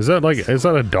 Is that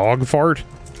a dog fart?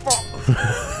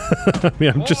 I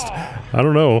mean, I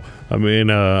don't know. I mean,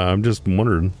 I'm just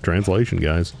wondering. Translation,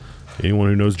 guys. Anyone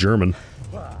who knows German.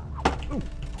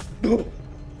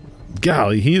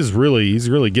 Golly, he's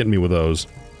really getting me with those.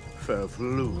 Let's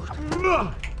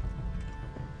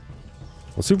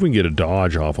see if we can get a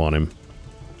dodge off on him.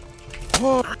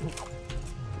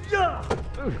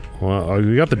 Well,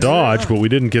 we got the dodge, but we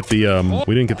didn't get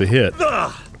the hit.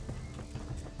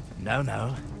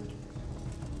 No.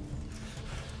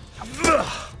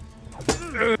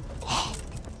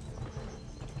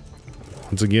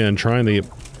 Once again, trying to.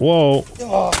 Whoa.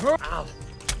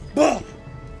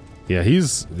 Yeah,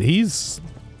 he's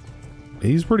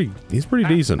pretty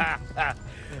decent.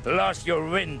 Lost your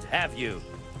wind, have you?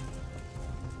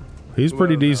 He's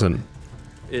pretty decent.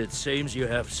 It seems you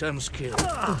have some skill.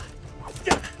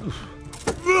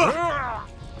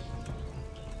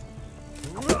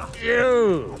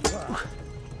 You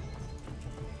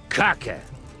cocker.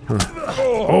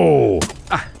 Oh.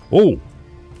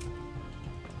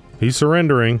 He's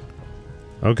surrendering.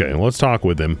 Okay, let's talk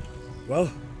with him.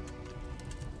 Well,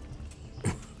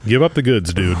 give up the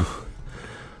goods, dude.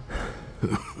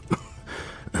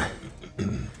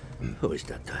 Who is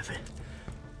that diver?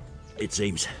 It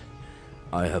seems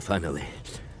I have finally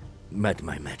met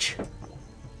my match.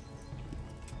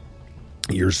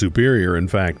 You're superior, in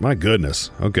fact. My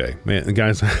goodness. Okay, man,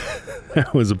 guys,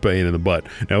 that was a pain in the butt.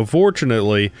 Now,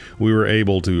 fortunately, we were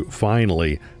able to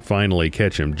finally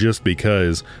catch him just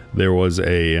because there was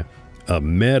a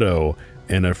meadow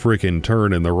and a freaking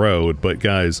turn in the road. But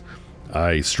guys,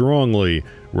 I strongly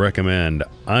recommend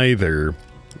either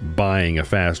buying a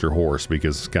faster horse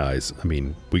because, guys, I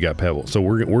mean, we got Pebble. So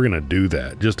we're going to do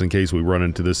that just in case we run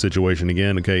into this situation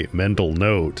again. Okay, mental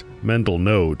note.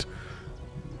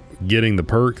 Getting the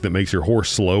perk that makes your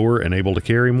horse slower and able to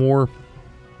carry more,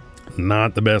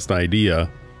 not the best idea.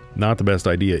 not the best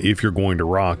idea if you're going to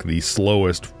rock the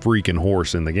slowest freaking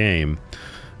horse in the game.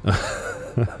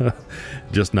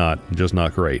 just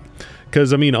not great.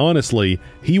 Because, I mean, honestly,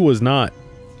 he was not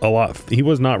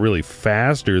really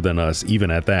faster than us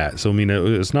even at that. So, I mean,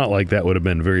 it's not like that would have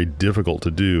been very difficult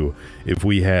to do if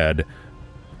we had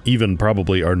even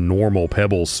probably our normal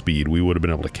Pebbles speed. We would have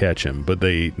been able to catch him. But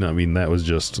that was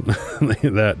just,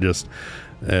 that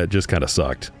just kind of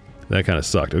sucked. That kind of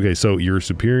sucked. Okay, so you're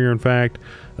superior, in fact.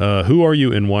 Who are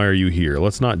you and why are you here?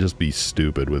 Let's not just be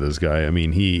stupid with this guy. I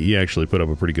mean, he actually put up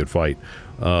a pretty good fight.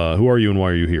 Who are you and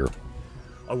why are you here?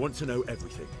 I want to know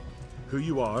everything. Who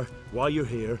you are, why you're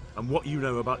here, and what you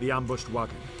know about the ambushed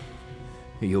wagon.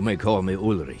 You may call me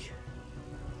Ulrich.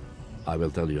 I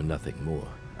will tell you nothing more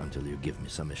until you give me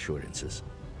some assurances.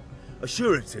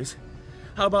 Assurances?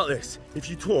 How about this? If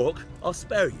you talk, I'll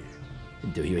spare you.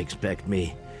 Do you expect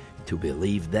me to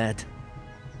believe that?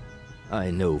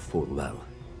 I know full well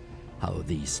how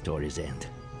these stories end.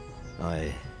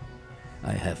 I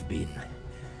have been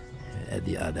at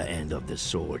the other end of the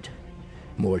sword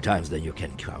more times than you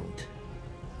can count.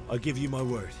 I give you my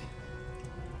word.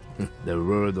 The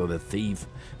word of a thief?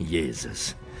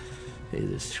 Jesus. It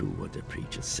is true what the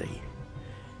preachers say.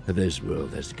 This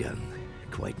world has gone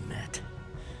quite mad.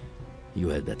 You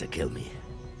had better kill me.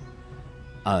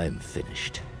 I'm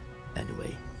finished,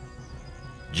 anyway.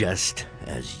 Just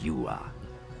as you are.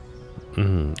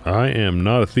 I am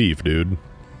not a thief, dude.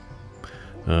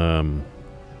 Unlike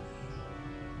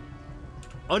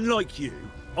you,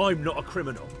 I'm not a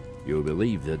criminal. You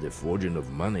believe that the forging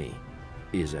of money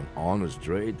is an honest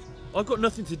trade? I've got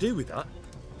nothing to do with that.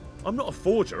 I'm not a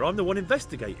forger, I'm the one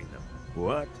investigating them.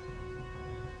 What?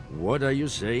 What are you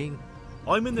saying?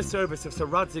 I'm in the service of Sir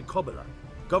Radzig Kobyla,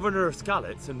 Governor of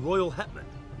Skalitz and Royal Hetman.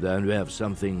 Then we have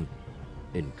something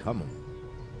in common.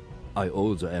 I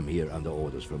also am here under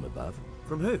orders from above.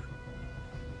 From who?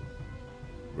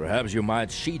 Perhaps you might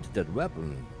sheath that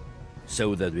weapon,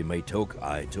 so that we may talk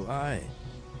eye to eye.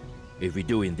 If we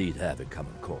do indeed have a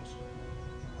common cause.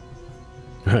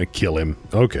 Kill him.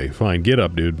 Okay, fine. Get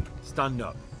up, dude. Stand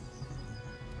up.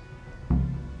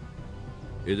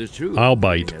 It is true. I'll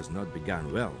bite. It has not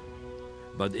begun well.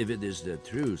 But if it is the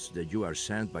truth that you are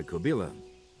sent by Kobyla,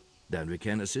 then we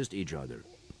can assist each other.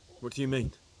 What do you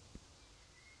mean?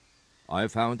 I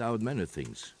found out many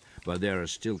things, but there are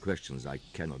still questions I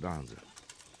cannot answer.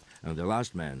 And the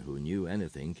last man who knew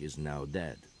anything is now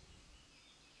dead.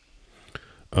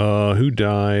 Who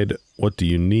died? What do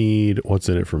you need? What's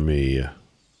in it for me?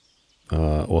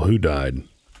 Well, who died?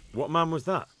 What man was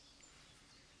that?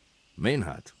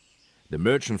 Meinhard, the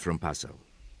merchant from Passau.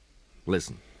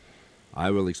 Listen,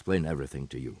 I will explain everything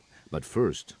to you, but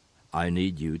first, I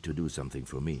need you to do something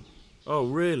for me. Oh,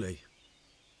 really?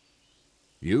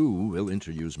 You will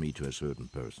introduce me to a certain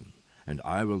person, and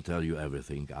I will tell you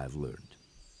everything I've learned.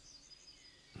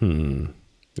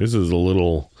 This is a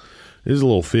little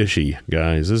fishy,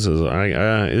 guys.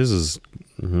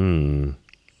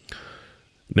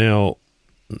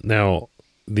 Now,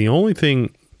 the only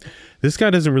thing, this guy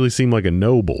doesn't really seem like a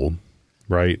noble,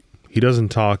 right? He doesn't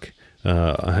talk,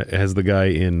 as the guy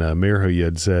in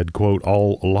Merhoyed said, quote,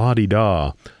 all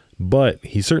la-di-da, but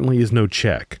he certainly is no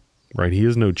Czech, right? He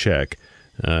is no Czech,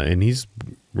 and he's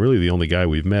really the only guy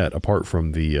we've met, apart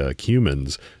from the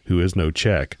Cumans, who is no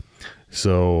Czech.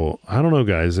 So, I don't know,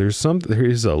 guys. There is something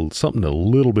a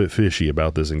little bit fishy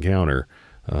about this encounter.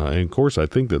 And, of course, I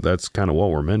think that's kind of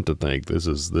what we're meant to think. This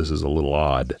is a little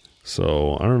odd.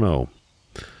 So, I don't know.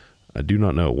 I do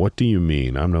not know. What do you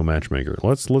mean? I'm no matchmaker.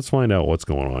 Let's find out what's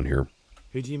going on here.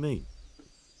 Who do you mean?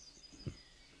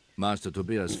 Master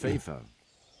Tobias Pfeiffer.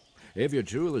 If you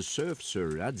truly serve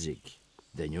Sir Radzig,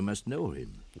 then you must know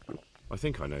him. I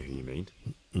think I know who you mean.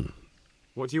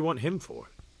 What do you want him for?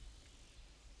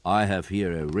 I have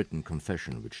here a written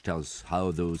confession which tells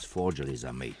how those forgeries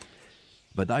are made.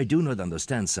 But I do not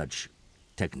understand such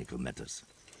technical matters.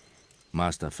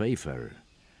 Master Pfeiffer,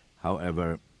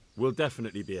 however... We'll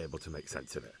definitely be able to make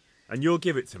sense of it. And you'll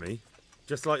give it to me,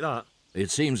 just like that? It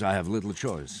seems I have little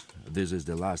choice. This is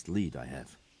the last lead I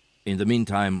have. In the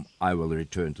meantime, I will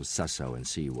return to Sassau and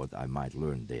see what I might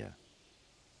learn there.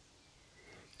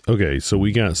 Okay, so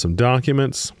we got some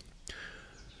documents.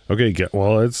 Okay,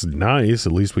 well, that's nice.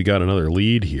 At least we got another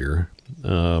lead here.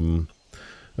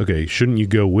 Okay, shouldn't you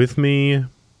go with me?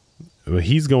 Well,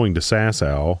 he's going to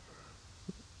Sassau,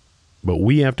 but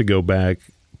we have to go back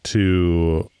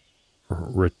to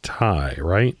Ratai,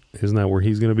 right? Isn't that where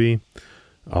he's going to be?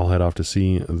 I'll head off to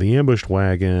see the ambushed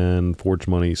wagon, forge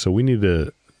money. So we need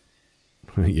to...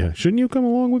 Yeah, shouldn't you come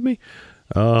along with me?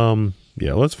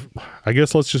 Yeah, I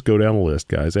guess let's just go down the list,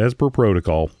 guys. As per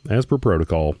protocol.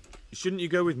 Shouldn't you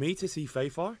go with me to see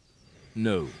Fayfar?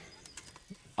 No.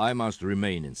 I must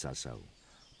remain in Sasau.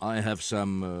 I have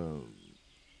some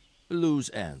loose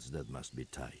ends that must be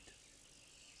tied.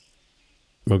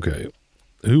 Okay.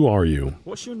 Who are you?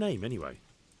 What's your name, anyway?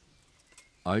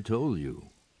 I told you.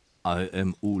 I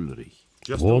am Ulrich.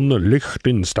 Just Von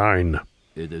Liechtenstein.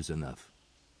 It is enough.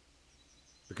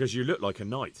 because you look like a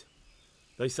knight.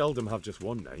 They seldom have just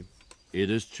one name. It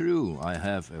is true. I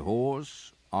have a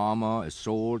horse, armor, a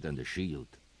sword, and a shield.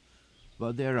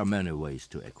 But there are many ways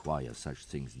to acquire such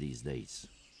things these days.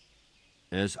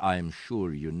 As I am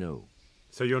sure you know.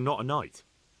 So you're not a knight?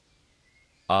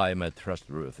 I am a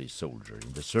trustworthy soldier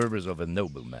in the service of a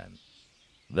nobleman.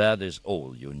 That is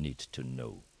all you need to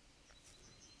know.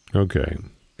 Okay.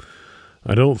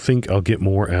 I don't think I'll get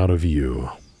more out of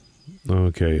you.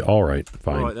 Okay, all right,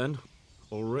 fine. All right then,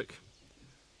 Ulrich.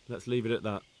 Let's leave it at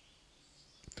that.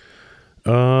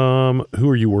 Who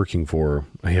are you working for?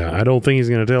 Yeah, I don't think he's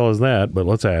going to tell us that, but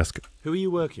let's ask. Who are you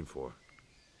working for?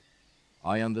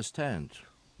 I understand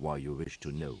why you wish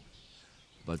to know.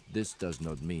 But this does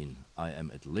not mean I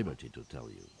am at liberty to tell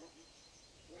you.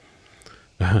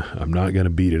 I'm not going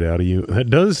to beat it out of you. That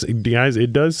does, guys,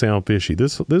 it does sound fishy.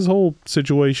 This whole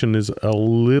situation is a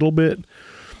little bit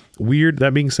weird.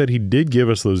 That being said, he did give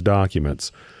us those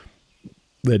documents.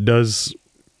 That does,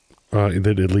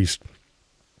 that at least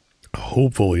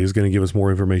hopefully is going to give us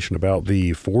more information about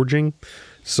the forging.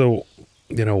 So,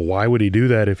 you know, why would he do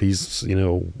that if he's, you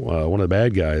know, one of the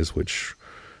bad guys,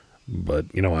 but,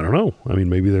 you know, I don't know. I mean,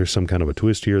 maybe there's some kind of a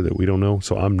twist here that we don't know.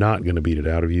 So I'm not going to beat it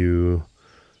out of you.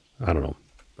 I don't know.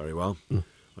 Very well.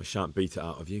 I shan't beat it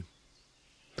out of you.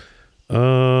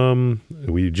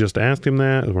 We just asked him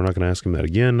that. We're not going to ask him that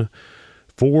again.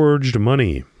 Forged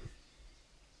money.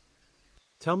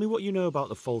 Tell me what you know about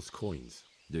the false coins.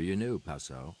 Do you know,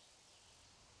 Passau?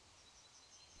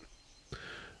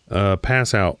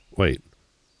 Pass out. Wait.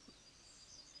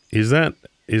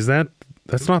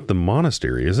 That's not the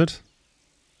monastery, is it?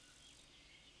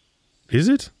 Is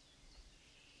it?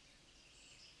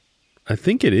 I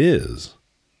think it is.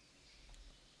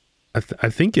 I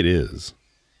think it is.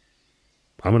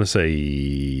 I'm gonna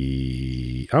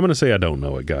say I don't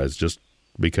know it, guys, just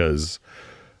because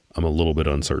I'm a little bit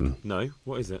uncertain. No,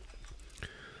 what is it?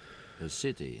 A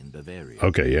city in Bavaria.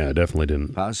 Okay, yeah, I definitely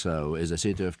didn't. Passau is a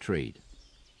city of trade.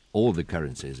 All the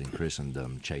currencies in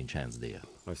Christendom change hands there.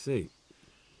 I see.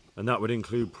 And that would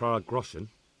include Prague groschen?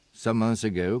 Some months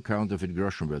ago, counterfeit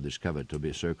groschen were discovered to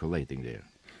be circulating there.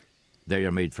 They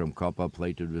are made from copper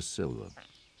plated with silver.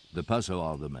 The Passau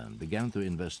alderman began to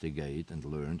investigate and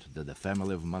learned that a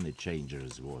family of money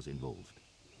changers was involved.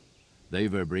 They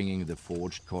were bringing the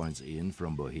forged coins in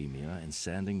from Bohemia and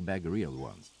sending back real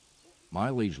ones. My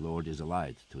liege lord is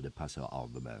allied to the Passau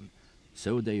alderman,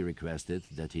 so they requested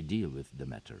that he deal with the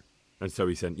matter. And so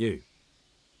he sent you?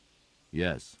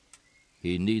 Yes.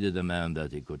 He needed a man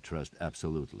that he could trust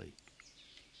absolutely.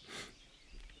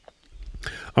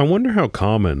 I wonder how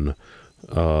common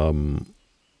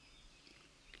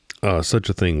such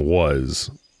a thing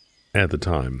was at the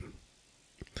time.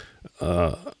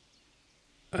 Yeah,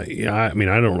 I mean,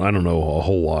 I don't know a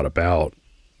whole lot about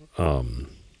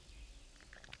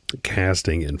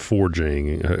casting and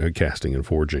forging,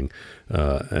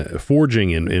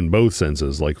 forging in both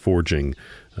senses, like forging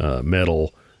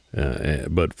metal,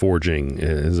 but forging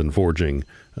as in forging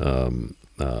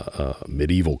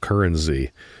medieval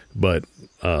currency. But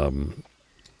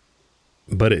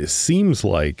it seems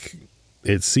like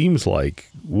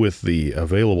with the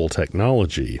available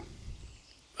technology,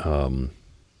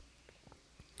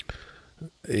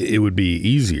 it would be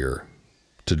easier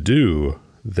to do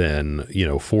than, you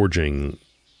know, forging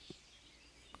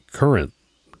current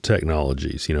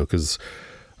technologies, you know, because,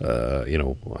 you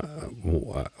know,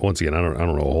 once again, I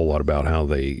don't know a whole lot about how all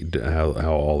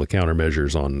the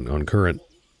countermeasures on current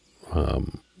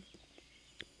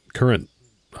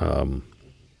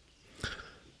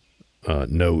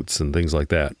notes and things like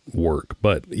that work,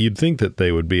 but you'd think that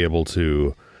they would be able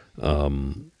to,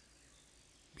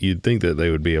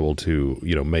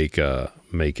 you know, make a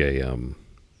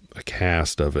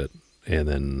cast of it, and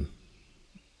then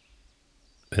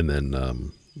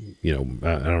you know,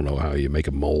 I don't know how you make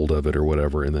a mold of it or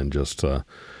whatever, and then just you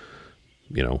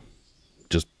know,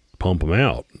 just pump them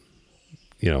out,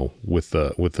 you know, with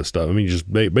the stuff. I mean,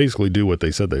 just basically do what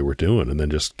they said they were doing, and then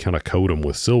just kind of coat them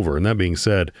with silver. And that being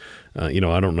said, you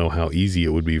know, I don't know how easy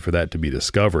it would be for that to be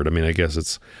discovered. I mean, I guess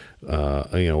it's you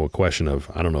know, a question of,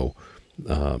 I don't know,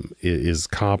 is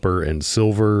copper and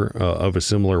silver of a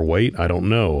similar weight? I don't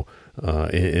know.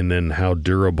 And then how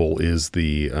durable is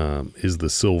the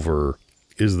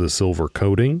silver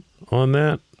coating on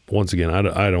that? once again,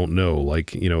 I don't know.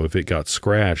 Like, you know, if it got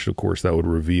scratched, of course, that would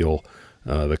reveal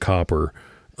the copper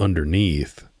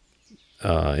underneath,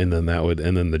 and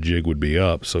then the jig would be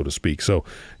up, so to speak. So,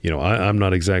 you know, I'm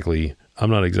not exactly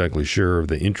sure of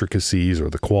the intricacies or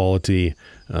the quality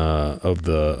of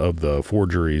the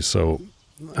forgeries. So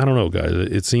I don't know, guys.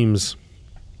 It seems.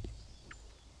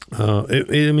 I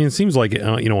mean, it seems like,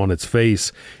 you know, on its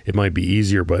face, it might be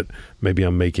easier, but maybe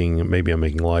I'm making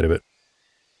light of it.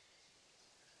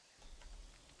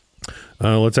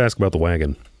 Let's ask about the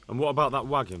wagon. And what about that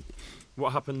wagon?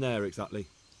 What happened there exactly?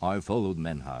 I followed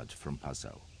Menhard from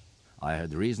Passau. I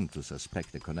had reason to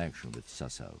suspect a connection with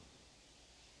Sassau.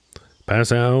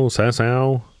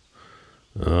 Sassau.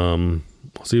 I'll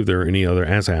see if there are any other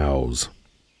Assaus.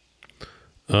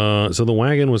 So the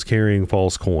wagon was carrying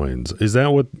false coins. Is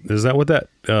that what that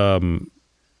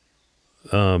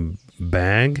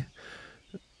bag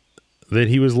that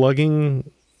he was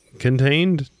lugging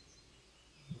contained?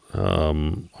 I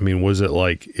mean, was it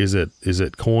like, is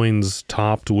it coins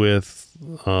topped with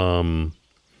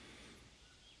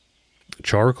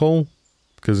charcoal?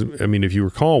 Because, I mean, if you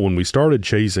recall, when we started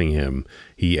chasing him,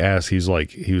 he was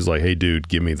like, hey dude,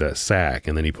 give me that sack.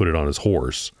 And then he put it on his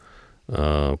horse.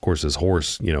 Of course, his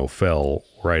horse, you know, fell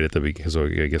right at the beginning, so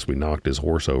I guess we knocked his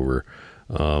horse over.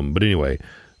 But anyway,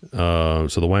 so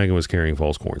the wagon was carrying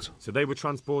false coins. So they were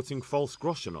transporting false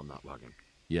groschen on that wagon?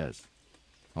 Yes.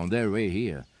 On their way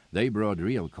here, they brought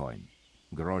real coin.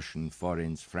 Groschen,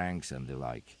 forints, francs, and the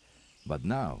like. But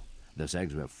now, the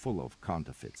sacks were full of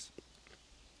counterfeits.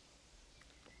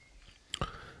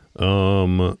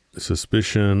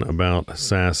 Suspicion about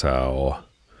Sassau.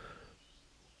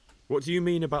 What do you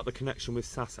mean about the connection with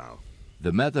Sassau?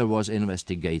 The matter was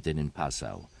investigated in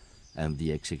Passau, and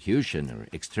the executioner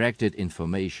extracted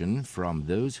information from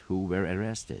those who were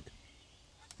arrested.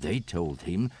 They told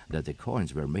him that the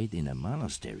coins were made in a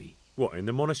monastery. What, in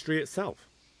the monastery itself?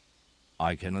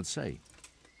 I cannot say.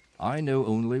 I know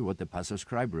only what the Passau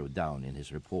scribe wrote down in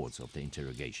his reports of the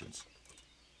interrogations.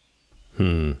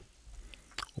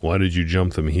 Why did you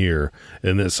jump them here?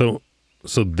 And then, so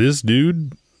this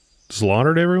dude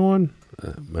slaughtered everyone?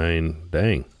 I mean,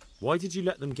 dang. Why did you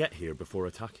let them get here before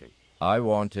attacking? I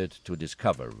wanted to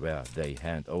discover where they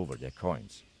hand over their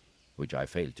coins, which I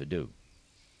failed to do.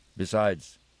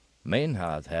 Besides,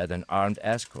 Meinhard had an armed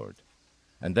escort,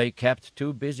 and they kept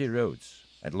 2 busy roads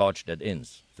and lodged at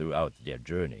inns throughout their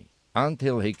journey,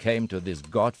 until he came to this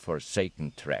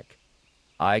god-forsaken trek.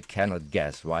 I cannot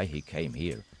guess why he came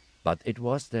here, but it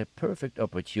was the perfect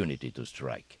opportunity to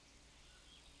strike.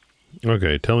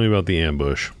 Okay, tell me about the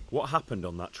ambush. What happened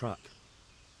on that track?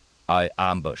 I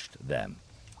ambushed them.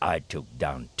 I took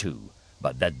down 2,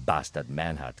 but that bastard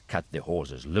Manhart cut the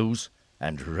horses loose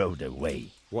and rode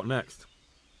away. What next?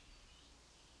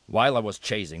 While I was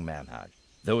chasing Manhart,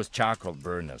 those charcoal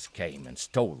burners came and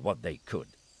stole what they could.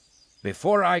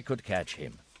 Before I could catch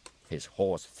him, his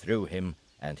horse threw him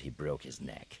and he broke his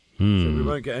neck. So we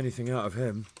won't get anything out of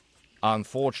him?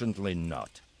 Unfortunately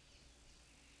not.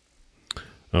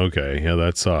 Okay, yeah,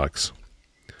 that sucks.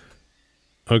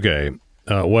 Okay,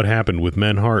 what happened with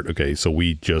Menhart? Okay, so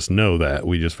we just know that.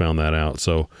 We just found that out.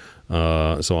 So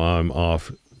I'm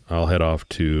off. I'll head off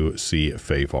to see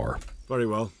Fafar. Very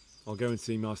well. I'll go and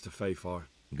see Master Fafar.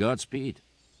 Godspeed.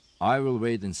 I will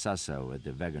wait in Sassau at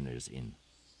the Wagoner's Inn.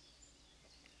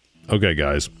 Okay,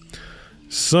 guys.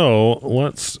 So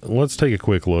let's take a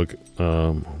quick look.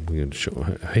 We can show.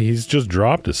 Hey, he's just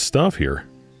dropped his stuff here.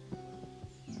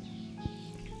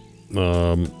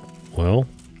 Well,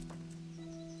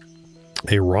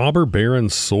 a robber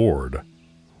baron's sword.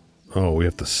 Oh, we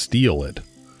have to steal it.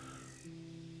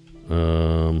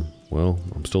 Well,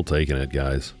 I'm still taking it,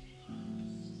 guys.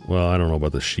 Well, I don't know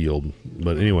about the shield,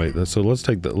 but anyway, so let's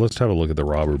have a look at the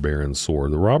robber baron's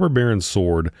sword. The robber baron's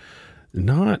sword,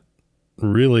 not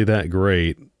really that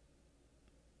great.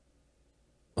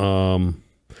 But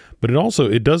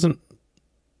it doesn't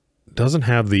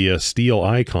have the steel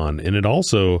icon, and it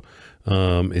also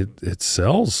it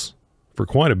sells for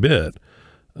quite a bit.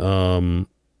 Why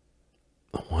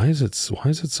is it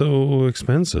so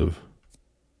expensive?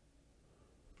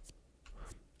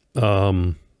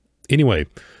 Anyway,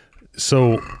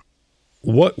 so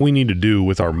what we need to do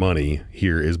with our money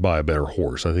here is buy a better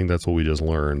horse. I think that's what we just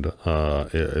learned.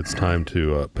 It's time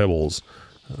to Pebbles.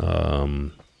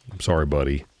 I'm sorry,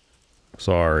 buddy.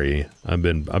 Sorry, I've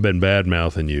been bad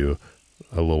mouthing you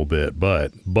a little bit,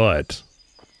 but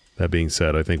that being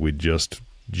said, I think we just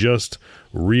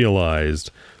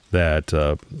realized that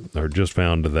or just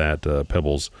found that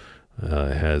Pebbles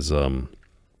has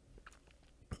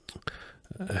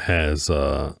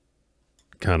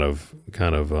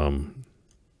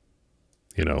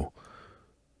you know,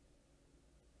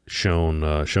 shown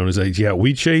his age. Yeah,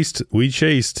 we chased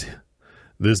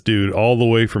this dude all the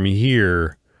way from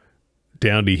here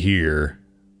down to here.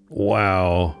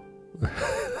 Wow.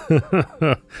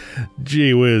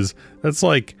 Gee whiz. That's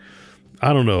like,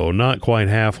 I don't know, not quite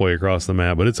halfway across the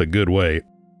map, but it's a good way.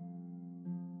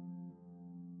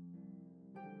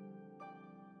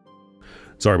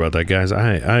 Sorry about that, guys.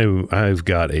 I've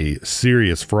got a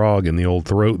serious frog in the old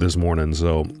throat this morning,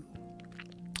 so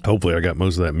hopefully I got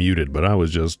most of that muted. But I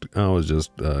was just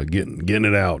getting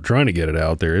it out, trying to get it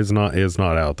out there. It's not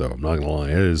out though. I'm not gonna lie.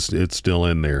 It's still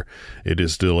in there. It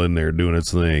is still in there doing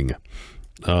its thing.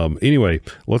 Anyway,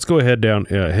 let's go head down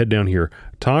here,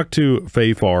 talk to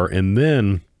Fafar, and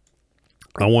then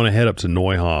I want to head up to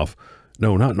Neuhof.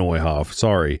 No, not Neuhof.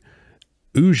 Sorry.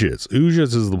 Ujitz.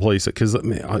 Ujitz is the place that, because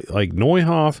like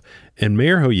Neuhof and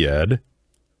Merhoyed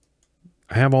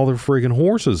have all their friggin'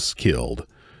 horses killed.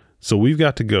 So we've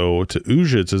got to go to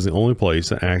Ujitz is the only place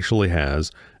that actually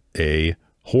has a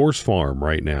horse farm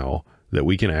right now that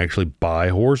we can actually buy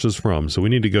horses from. So we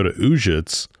need to go to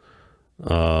Ujitz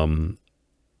and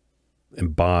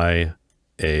buy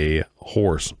a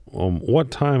horse.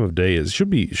 What time of day is it?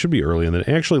 Should be early in the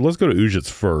day. Actually, let's go to Ujitz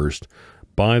first,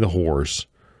 buy the horse.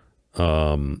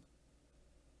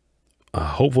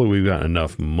 Hopefully we've got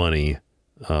enough money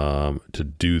to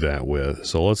do that with.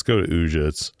 So let's go to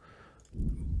Ujitz,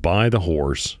 buy the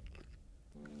horse,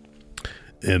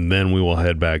 and then we will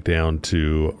head back down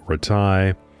to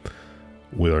Ratai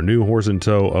with our new horse in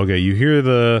tow. Okay, you hear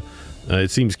the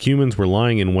it seems Cumans were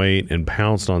lying in wait and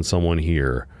pounced on someone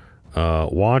here.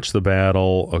 Watch the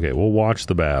battle. Okay, we'll watch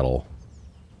the battle.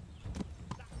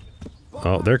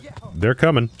 Oh, they're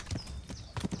coming.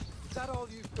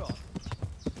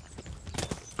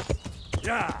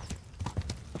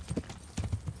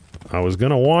 I was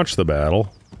gonna watch the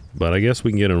battle, but I guess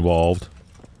we can get involved.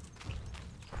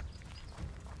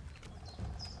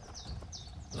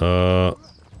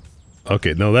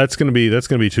 Okay, no, that's gonna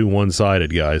be too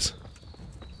one-sided, guys.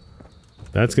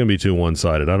 That's gonna be too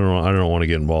one-sided. I don't want to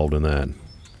get involved in that.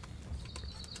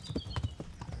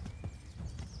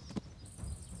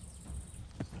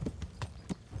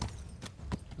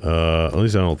 At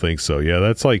least I don't think so. Yeah,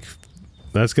 that's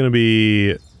gonna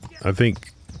be, I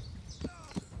think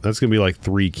that's gonna be like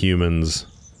 3 Cumans.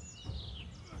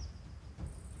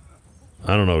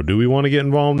 I don't know. Do we want to get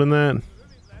involved in that?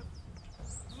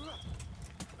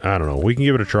 I don't know. We can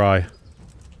give it a try.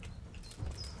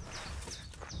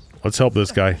 Let's help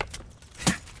this guy.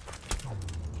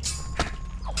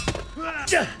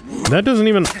 That doesn't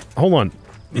even... Hold on.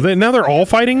 Now they're all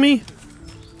fighting me?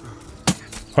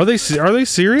 Are they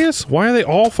serious? Why are they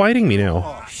all fighting me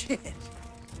now?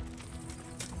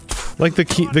 Like the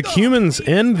Cumans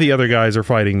and the other guys are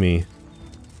fighting me.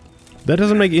 That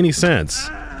doesn't make any sense.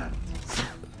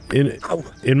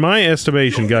 In my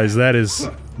estimation, guys,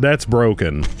 that's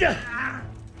broken.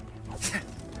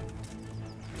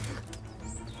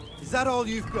 Is that all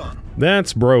you've got?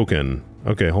 That's broken.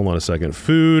 Okay, hold on a second.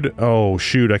 Food. Oh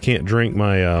shoot, I can't drink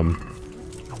my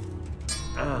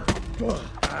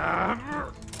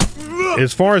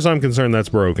As far as I'm concerned, that's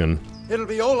broken. It'll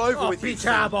be all over with you.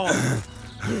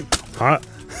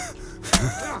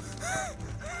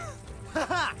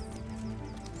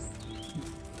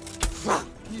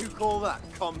 You call that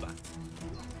combat?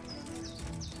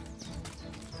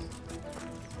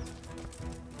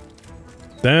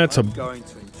 I'm going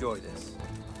to enjoy this.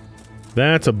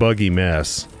 That's a buggy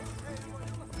mess.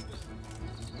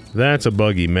 That's a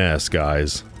buggy mess,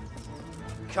 guys.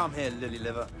 Come here, lily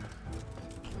liver.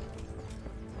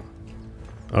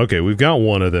 Okay, we've got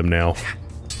one of them now.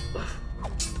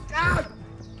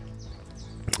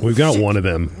 We've got one of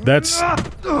them. That's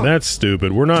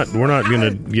stupid. We're not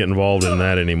gonna get involved in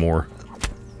that anymore.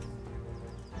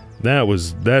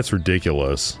 That's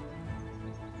ridiculous.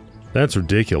 That's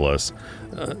ridiculous.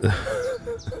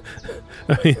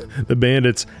 I mean, the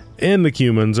bandits and the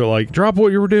Cumans are like, drop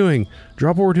what you were doing.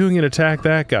 Drop what we're doing and attack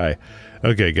that guy.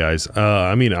 Okay, guys.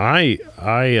 I mean, I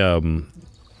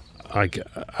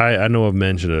know I've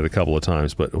mentioned it a couple of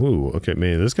times, but ooh, okay,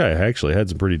 man, this guy actually had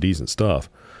some pretty decent stuff.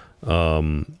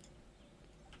 But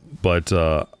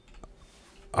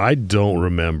I don't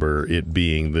remember it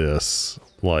being this,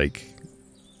 like,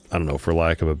 I don't know, for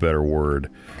lack of a better word,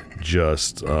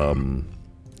 just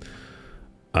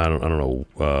I don't know.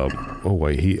 Oh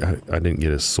wait, I didn't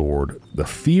get his sword. The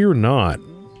Fear Not.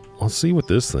 Let's see what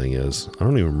this thing is. I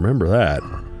don't even remember that.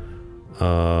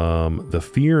 The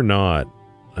Fear Not.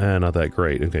 Not that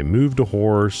great. Okay, move to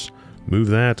horse. Move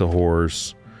that to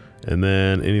horse. And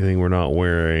then anything we're not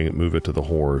wearing, move it to the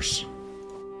horse.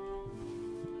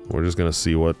 We're just gonna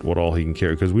see what all he can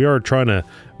carry, because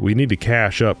we need to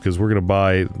cash up, because we're gonna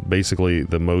buy basically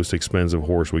the most expensive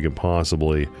horse we can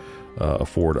possibly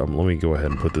afford. Let me go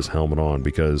ahead and put this helmet on,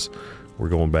 because we're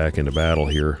going back into battle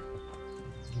here.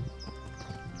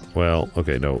 Well,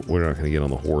 okay, no, we're not gonna get on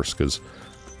the horse, because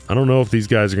I don't know if these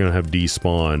guys are gonna have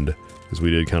despawned, because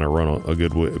we did kind of run a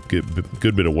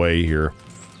good bit away here.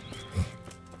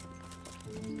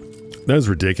 That was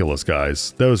ridiculous,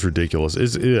 guys. That was ridiculous.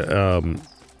 It's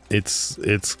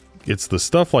the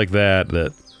stuff like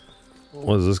that.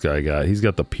 What does this guy got? He's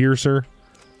got the piercer,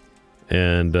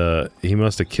 and he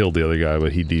must have killed the other guy,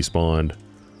 but he despawned.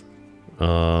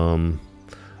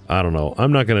 I don't know.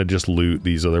 I'm not gonna just loot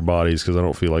these other bodies, because I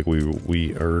don't feel like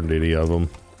we earned any of them.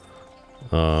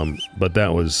 But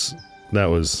that's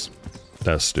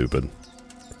stupid.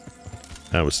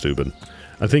 That was stupid.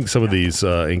 I think some of these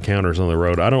encounters on the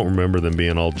road, I don't remember them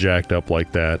being all jacked up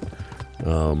like that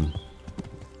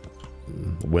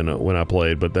when I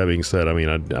played. But that being said, I mean,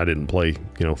 I didn't play,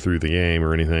 you know, through the game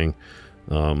or anything.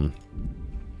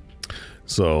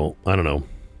 So I don't know.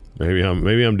 Maybe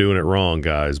I'm doing it wrong,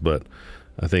 guys. But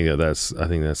I think that's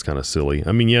kind of silly.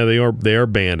 I mean, yeah, they are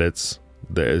bandits.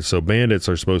 So bandits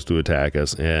are supposed to attack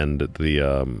us, and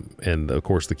of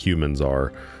course the humans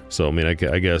are. So I mean, I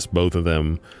guess both of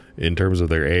them, in terms of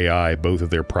their AI, both of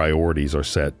their priorities are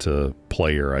set to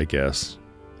player, I guess.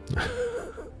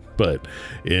 But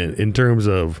in terms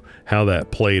of how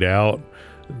that played out,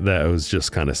 that was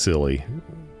just kind of silly.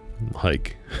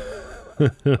 Like,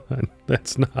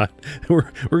 that's not.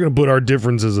 We're gonna put our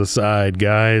differences aside,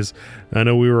 guys. I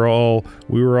know we were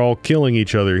all killing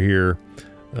each other here,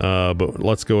 but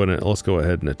let's go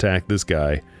ahead and attack this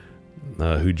guy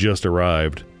who just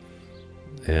arrived,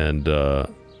 and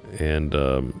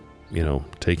you know,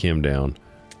 take him down.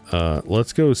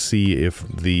 Let's go see if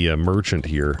the merchant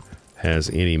here has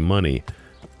any money,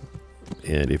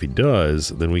 and if he does,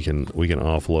 then we can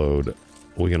offload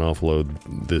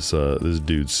this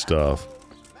dude's stuff.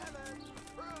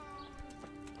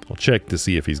 I'll check to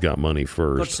see if he's got money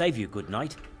first. God save you, good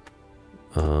knight.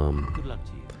 Good luck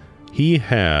to you. He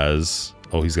has.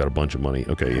 Oh, he's got a bunch of money.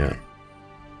 Okay, yeah.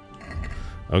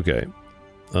 Okay.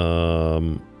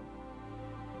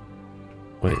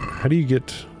 Wait, how do you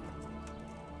get...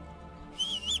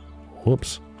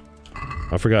 Whoops.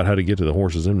 I forgot how to get to the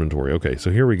horse's inventory. Okay, so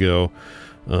here we go.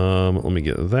 Let me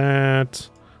get that.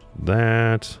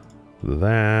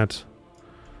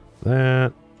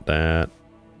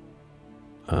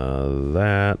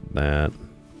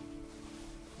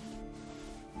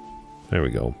 There we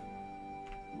go.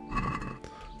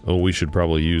 Oh, we should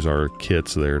probably use our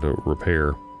kits there to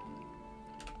repair.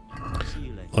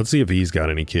 Let's see if he's got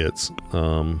any kits.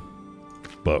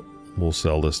 But we'll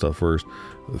sell this stuff first.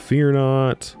 Fear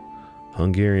not.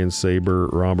 Hungarian saber.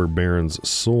 Robber Baron's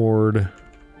sword.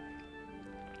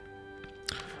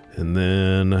 And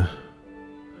then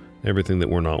everything that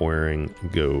we're not wearing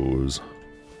goes.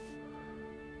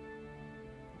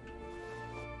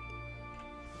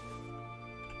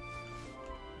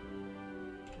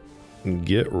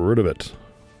 Get rid of it.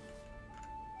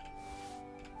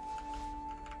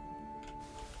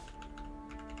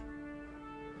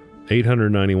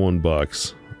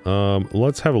 $891.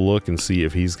 Let's have a look and see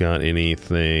if he's got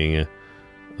anything.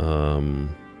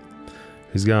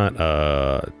 He's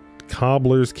got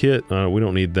cobbler's kit. We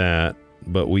don't need that,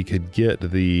 but we could get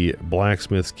the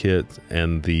blacksmith's kit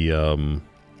and the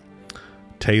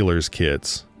tailor's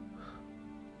kits.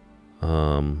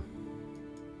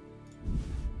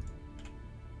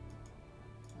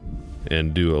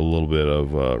 And do a little bit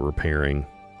of repairing.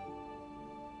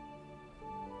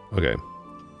 Okay.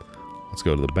 Let's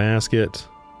go to the basket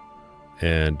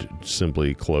and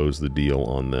simply close the deal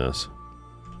on this.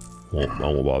 I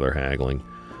won't bother haggling.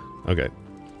 Okay.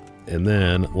 And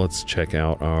then let's check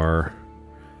out our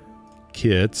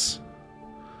kits.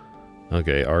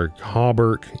 Okay, our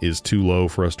hauberk is too low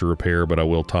for us to repair, but I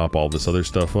will top all this other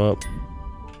stuff up.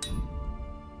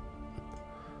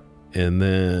 And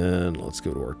then let's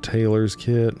go to our tailor's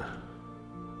kit.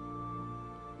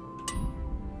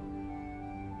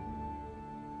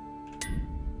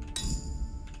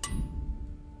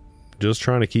 Just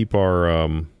trying to keep our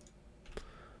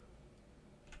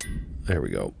there we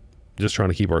go. Just trying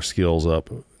to keep our skills up,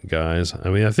 guys. I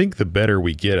mean, I think the better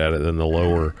we get at it, then the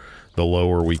lower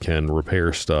we can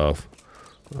repair stuff.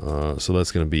 So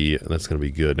that's gonna be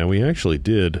good. Now we actually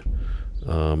did.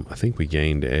 I think we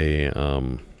gained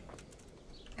a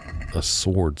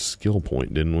sword skill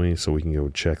point, didn't we? So we can go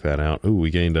check that out. Ooh, we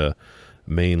gained a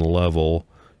main level.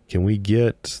 Can we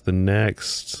get the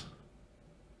next?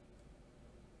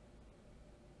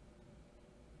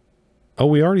 Oh,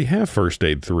 we already have first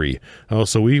aid 3. Oh,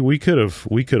 so we could have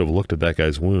looked at that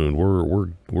guy's wound.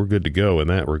 We're good to go in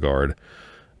that regard.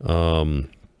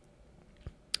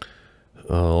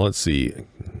 Let's see.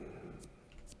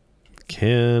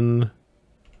 I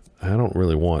don't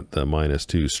really want the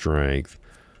 -2 strength.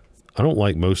 I don't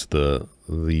like most of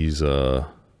these +2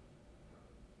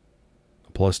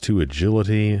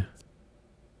 agility.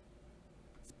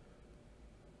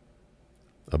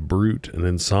 A brute, an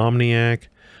insomniac.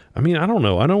 I mean, I don't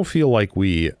know. I don't feel like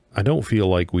we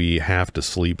have to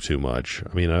sleep too much.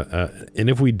 I mean, and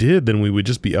if we did, then we would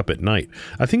just be up at night.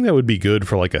 I think that would be good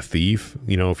for like a thief,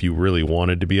 you know, if you really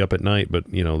wanted to be up at night, but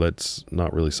you know, that's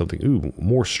not really something. Ooh,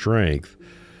 more strength.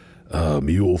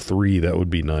 Mule 3, that would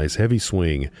be nice. Heavy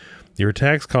swing. Your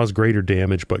attacks cause greater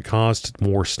damage, but cost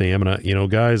more stamina. You know,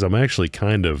 guys, I'm actually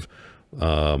kind of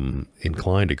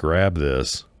inclined to grab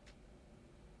this.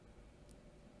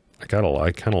 I kind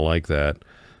of like that,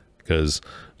 because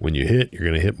when you hit, you're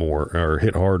going to hit more, or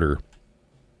hit harder.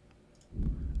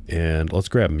 And let's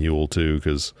grab Mule too,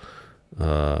 because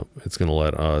it's going to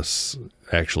let us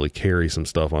actually carry some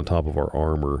stuff on top of our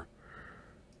armor.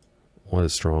 What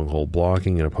is Stronghold?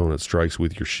 Blocking an opponent strikes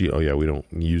with your shield. Oh yeah, we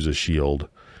don't use a shield.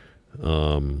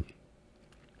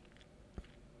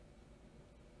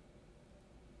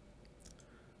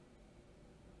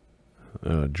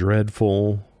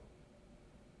 Dreadful.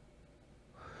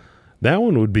 That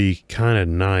one would be kind of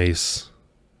nice.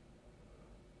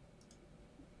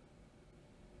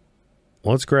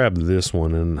 Let's grab this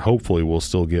one, and hopefully we'll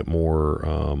still get more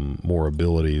more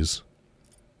abilities.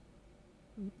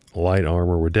 Light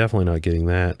armor, we're definitely not getting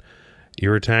that.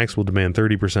 Your attacks will demand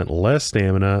 30% less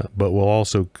stamina, but will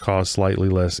also cause slightly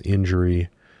less injury.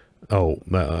 Oh,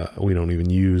 we don't even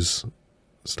use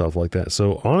stuff like that.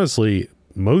 So honestly,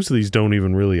 most of these don't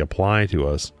even really apply to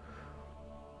us.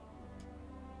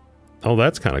 Oh,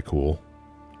 that's kind of cool.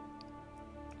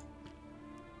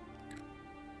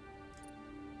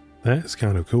 That is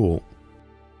kind of cool.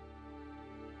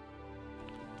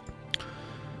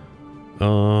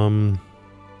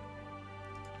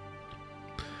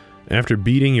 After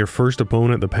beating your first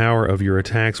opponent, the power of your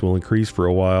attacks will increase for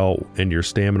a while, and your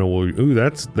stamina will... Ooh,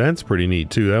 that's pretty neat,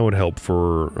 too. That would help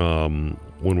for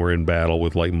when we're in battle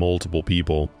with, like, multiple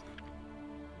people.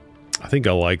 I think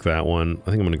I like that one.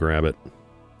 I think I'm going to grab it.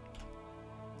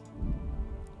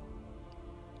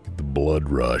 The Blood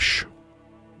Rush.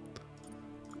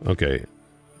 Okay.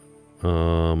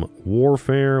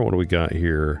 Warfare. What do we got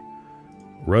here?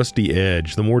 Rusty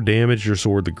Edge. The more damage your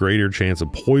sword, the greater chance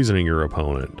of poisoning your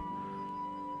opponent.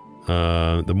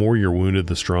 The more you're wounded,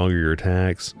 the stronger your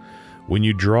attacks. When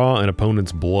you draw an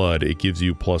opponent's blood, it gives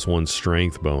you +1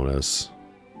 strength bonus.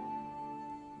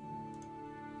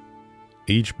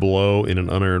 Each blow in an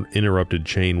uninterrupted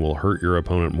chain will hurt your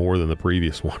opponent more than the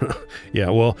previous one. Yeah,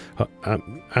 well,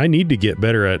 I need to get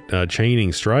better at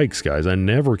chaining strikes, guys. I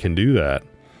never can do that.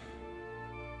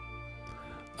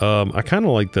 I kind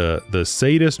of like the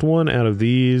sadist one out of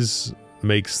these.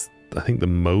 Makes, I think, the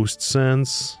most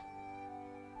sense.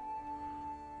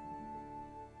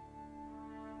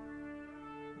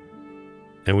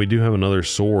 And we do have another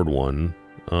sword one.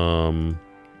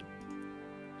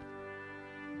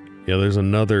 Yeah, there's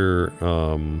another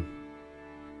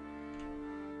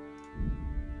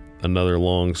another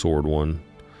long sword one.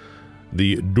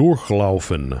 The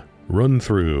Durchlaufen, run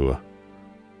through.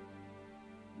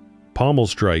 Pommel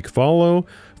strike.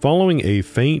 Following a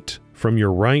feint from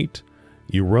your right,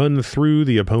 you run through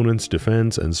the opponent's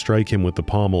defense and strike him with the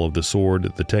pommel of the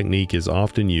sword. The technique is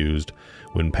often used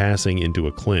when passing into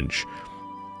a clinch.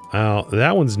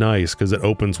 That one's nice because it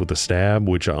opens with a stab,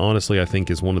 which honestly I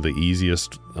think is one of the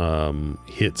easiest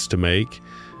hits to make.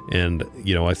 And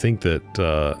you know, I think that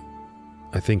the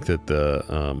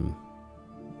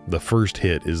first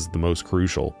hit is the most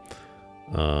crucial.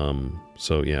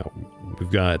 So yeah,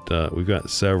 we've got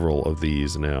several of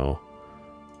these now.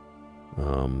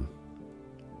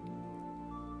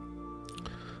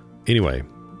 Anyway.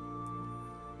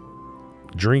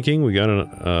 Drinking, we got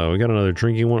another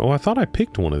drinking one. Oh, I thought I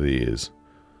picked one of these.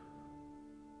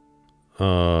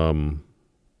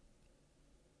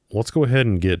 Let's go ahead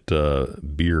and get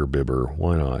beer bibber.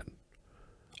 Why not?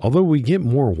 Although we get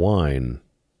more wine.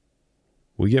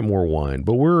 We get more wine,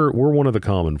 but we're one of the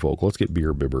common folk. Let's get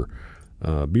beer bibber.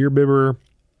 Beer bibber,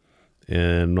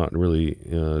 and not really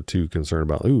too concerned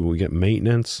about. Ooh, we get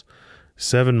maintenance.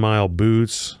 7 mile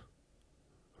boots.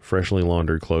 Freshly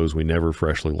laundered clothes. We never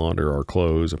freshly launder our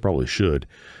clothes. I probably should.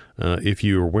 If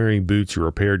you are wearing boots you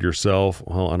repaired yourself,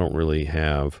 well, I don't really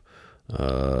have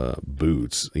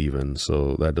boots even,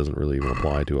 so that doesn't really even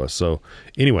apply to us. So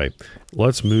anyway,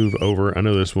 let's move over. I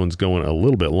know this one's going a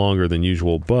little bit longer than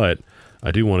usual, but I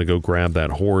do want to go grab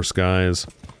that horse, guys.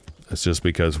 It's just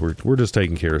because we're just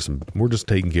taking care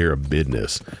of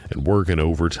business and working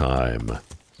overtime.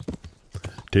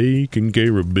 Taking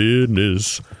care of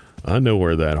business. I know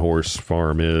where that horse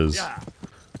farm is.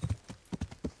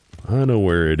 I know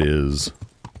where it is.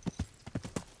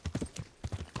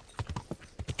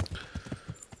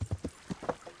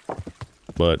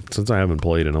 But since I haven't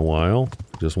played in a while,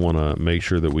 just want to make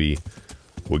sure that we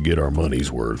get our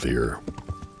money's worth here.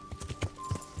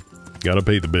 Gotta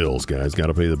pay the bills, guys.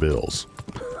 Gotta pay the bills.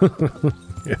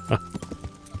 Yeah.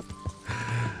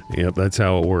 Yep, that's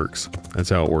how it works. That's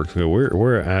how it works.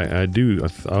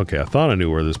 Okay, I thought I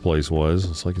knew where this place was.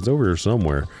 It's like it's over here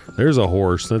somewhere. There's a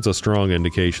horse. That's a strong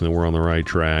indication that we're on the right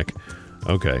track.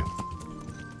 Okay.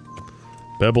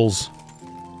 Pebbles.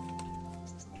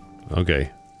 Okay.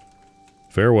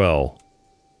 Farewell.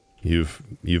 You've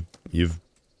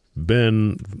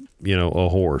been, you know, a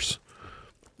horse.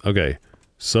 Okay.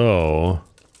 So,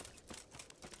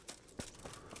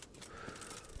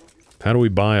 how do we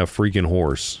buy a freaking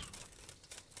horse?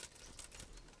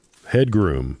 Head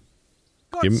groom.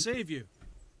 God save you.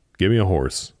 Give me a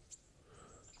horse.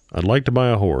 I'd like to buy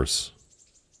a horse.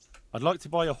 I'd like to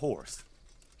buy a horse.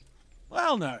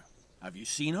 Well, now, have you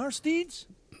seen our steeds?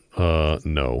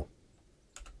 No.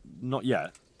 Not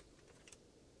yet.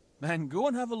 Then go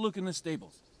and have a look in the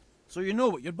stables, so you know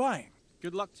what you're buying.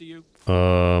 Good luck to you.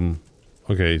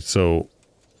 Okay, so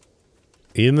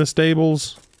in the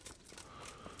stables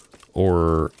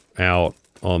or out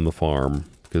on the farm?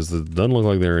 Because it doesn't look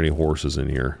like there are any horses in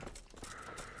here.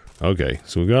 Okay,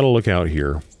 so we've got to look out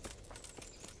here.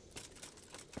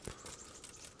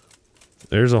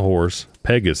 There's a horse.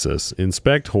 Pegasus.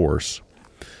 Inspect horse.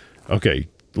 Okay,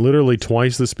 literally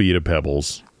twice the speed of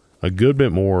Pebbles. A good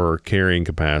bit more carrying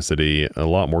capacity, a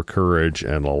lot more courage,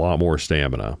 and a lot more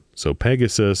stamina. So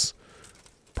Pegasus,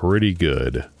 pretty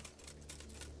good.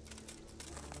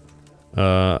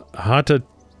 Oh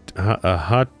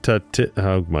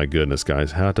my goodness,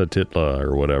 guys. Hatatitla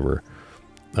or whatever.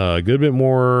 A good bit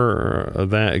more of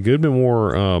that. A good bit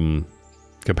more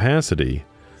capacity.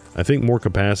 I think more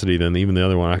capacity than even the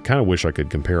other one. I kind of wish I could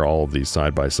compare all of these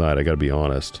side by side. I got to be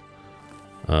honest.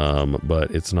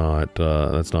 But it's not.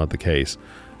 That's not the case.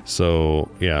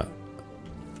 So yeah,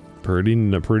 pretty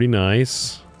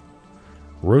nice.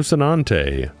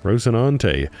 Rocinante.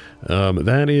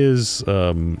 That is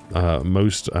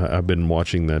most. I've been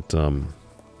watching that.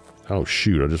 Oh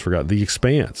shoot! I just forgot The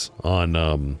Expanse on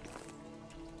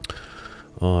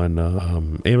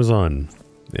Amazon,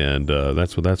 and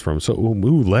that's what that's from. So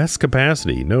ooh, less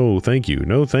capacity. No, thank you.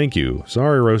 No, thank you.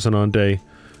 Sorry, Rocinante.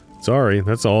 Sorry,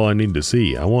 that's all I need to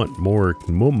see. I want more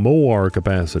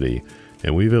capacity,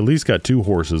 and we've at least got 2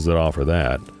 horses that offer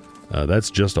that.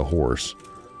 That's just a horse.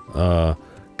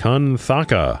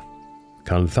 Kanthaka.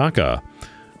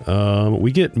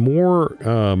 We get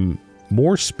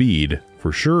more speed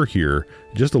for sure here.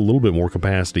 Just a little bit more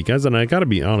capacity, guys. And I got to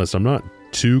be honest, I'm not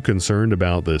too concerned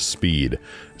about this speed.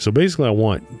 So basically, I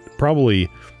want probably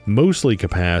mostly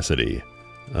capacity.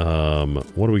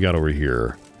 What do we got over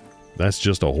here? That's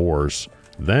just a horse.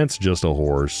 That's just a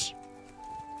horse.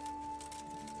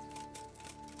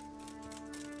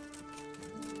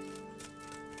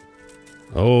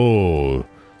 Oh,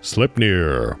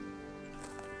 Slipnir.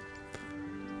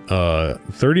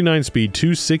 39 speed,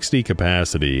 260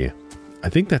 capacity. I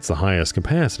think that's the highest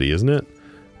capacity, isn't it?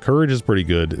 Courage is pretty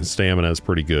good. Stamina is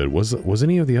pretty good. Was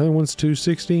any of the other ones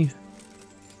 260?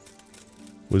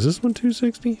 Was this one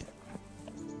 260?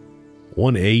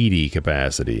 180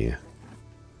 capacity.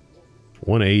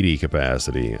 180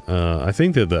 capacity. I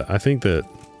think that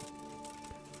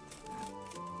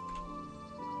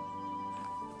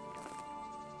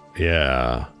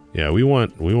yeah, we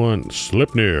want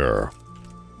Slipnir.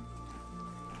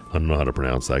 I don't know how to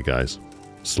pronounce that, guys.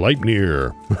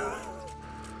 Sleipnir.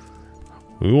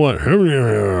 We want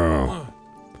him.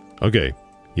 Okay.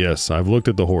 Yes, I've looked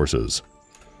at the horses.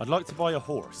 I'd like to buy a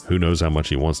horse. Who knows how much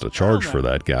he wants to charge for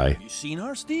that guy? Have you seen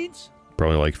our steeds?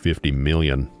 Probably like 50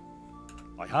 million.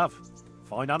 I have.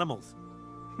 Fine animals.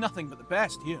 Nothing but the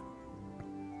best here.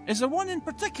 Is there one in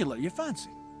particular you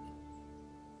fancy?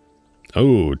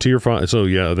 Oh, tier 5. So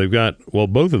yeah, they've got, well,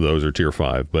 both of those are tier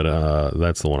 5, but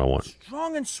that's the one I want.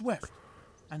 Strong and swift,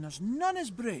 and there's none as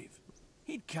brave.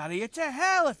 He'd carry you to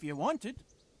hell if you wanted.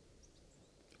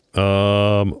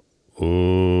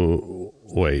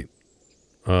 Wait.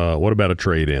 What about a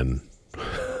trade-in?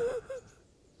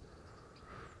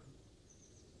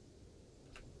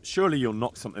 surely you'll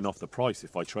knock something off the price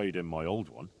if I trade in my old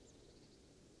one.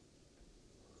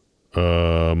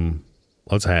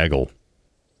 Let's haggle.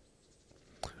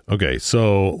 Okay,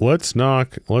 so let's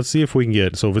see if we can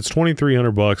get, so if it's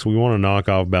 2,300 bucks, we want to knock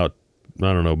off about,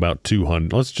 I don't know, about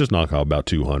 200. Let's just knock off about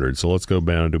 200. So let's go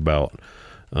down to about,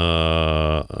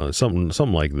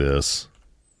 something like this.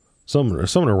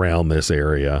 Something around this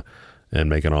area and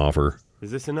make an offer.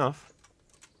 Is this enough?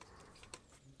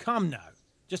 Come now.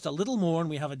 Just a little more and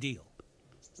we have a deal.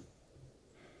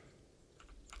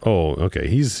 Oh, okay.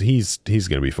 He's going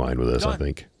to be fine with this, I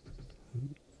think.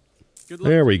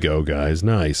 There we go, guys.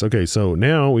 Nice. Okay, so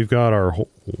now we've got our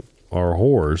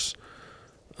horse.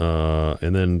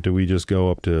 And then do we just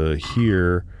go up to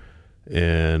here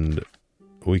and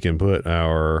we can put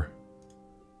all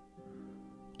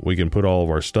of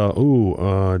our stuff.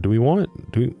 Ooh,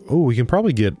 we can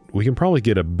probably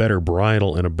get a better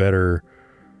bridle and a better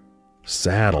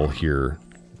saddle here.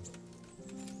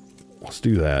 Let's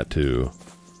do that too.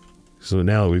 So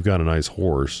now that we've got a nice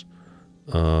horse,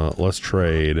 let's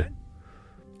trade.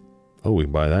 Oh, we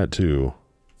can buy that too.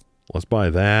 Let's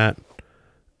buy that.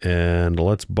 And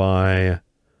let's buy...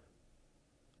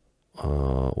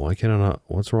 why can't I not...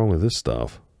 What's wrong with this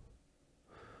stuff?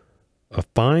 A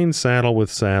fine saddle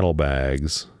with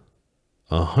saddlebags.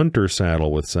 A hunter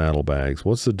saddle with saddlebags.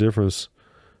 What's the difference?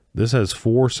 This has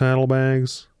 4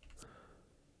 saddlebags.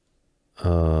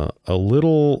 A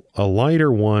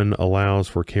lighter one allows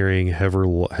for carrying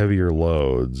heavier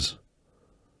loads.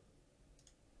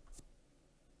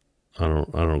 I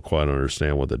don't quite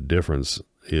understand what the difference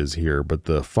is here, but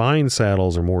the fine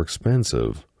saddles are more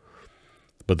expensive,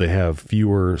 but they have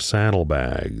fewer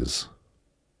saddlebags.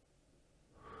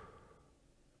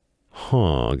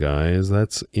 Huh, guys,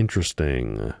 that's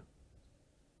interesting.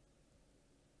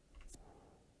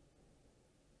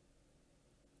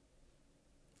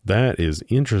 That is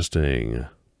interesting.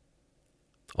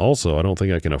 Also, I don't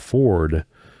think I can afford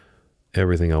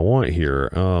everything I want here.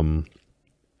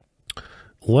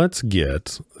 Let's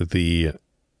get the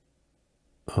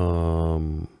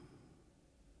ooh,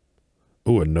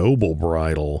 a noble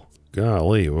bridle.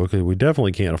 Golly, okay, we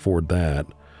definitely can't afford that.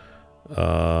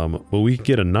 But we can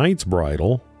get a knight's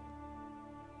bridle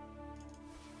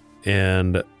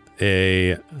and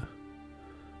I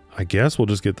guess we'll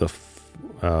just get the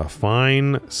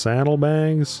fine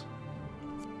saddlebags,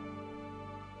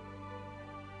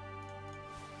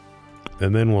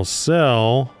 and then we'll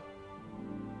sell.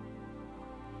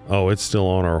 Oh, it's still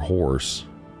on our horse.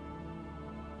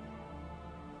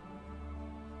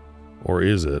 Or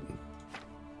is it?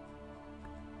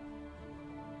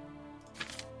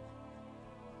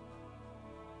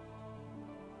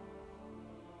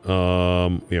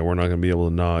 Yeah, we're not going to be able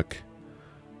to knock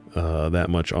that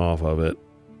much off of it.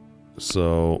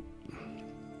 So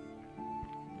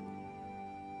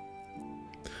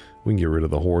we can get rid of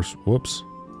the horse. Whoops.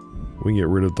 We can get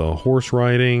rid of the horse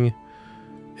riding.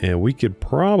 And we could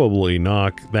probably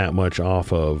knock that much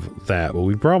off of that, but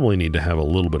we probably need to have a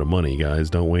little bit of money, guys,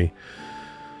 don't we?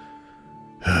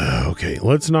 Okay,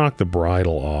 let's knock the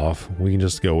bridle off. We can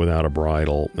just go without a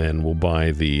bridle, and we'll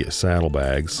buy the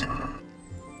saddlebags.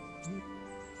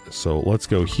 So let's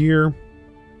go here.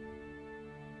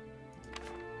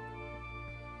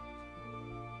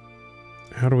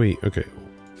 How do we... Okay,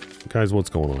 guys,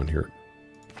 what's going on here?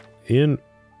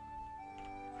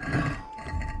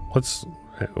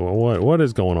 What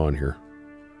is going on here?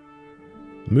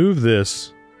 Move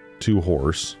this to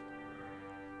horse.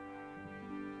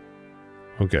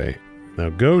 Okay. Now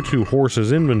go to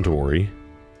horse's inventory.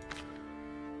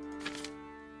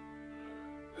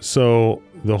 So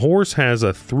the horse has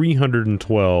a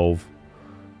 312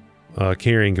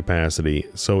 carrying capacity.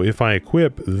 So if I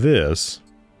equip this,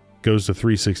 it goes to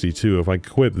 362. If I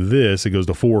equip this, it goes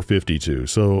to 452.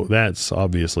 So that's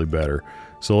obviously better.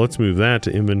 So let's move that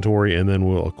to inventory, and then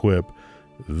we'll equip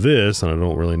this, and I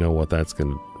don't really know what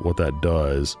that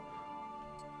does.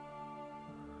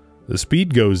 The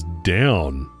speed goes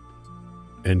down,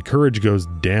 and courage goes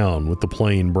down with the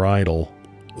plain bridle.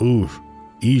 Oof,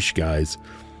 eesh, guys.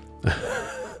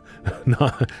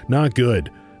 Not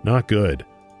good. Not good.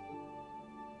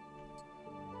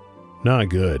 Not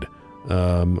good.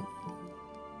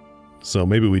 So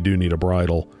maybe we do need a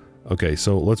bridle. Okay,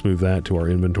 so let's move that to our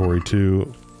inventory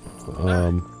too.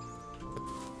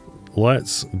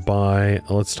 Let's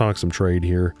talk some trade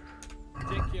here.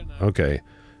 Okay,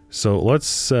 so let's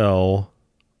sell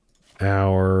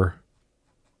our...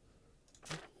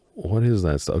 What is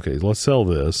that stuff? Okay, let's sell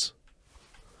this.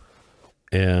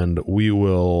 And we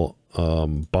will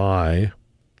buy...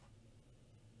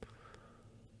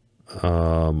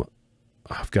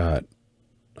 I've got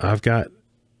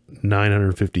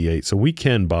 958. So we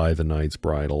can buy the Knight's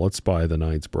Bridle. Let's buy the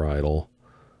Knight's Bridle.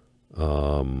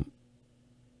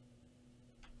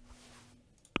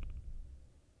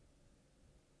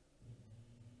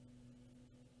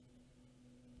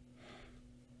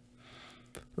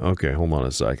 Okay, hold on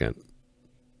a second.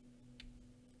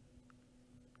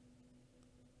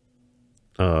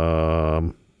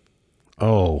 Oh,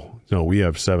 no, we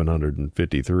have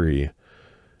 753.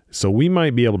 So we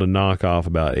might be able to knock off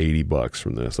about 80 bucks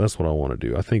from this. That's what I want to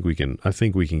do. I think we can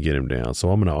get him down.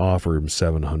 So I'm going to offer him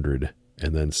 700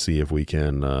 and then see if we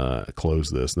can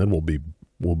close this. And then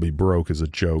we'll be broke as a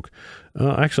joke.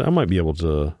 Actually, I might be able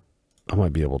to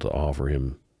offer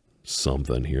him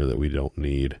something here that we don't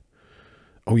need.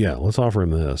 Oh yeah, let's offer him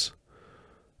this.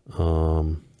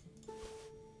 Yeah,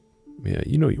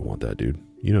 you know you want that, dude.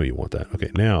 You know you want that. Okay,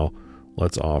 now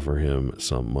let's offer him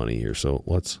some money here. So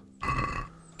let's...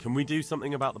 Can we do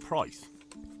something about the price?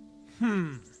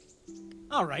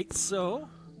 All right, so...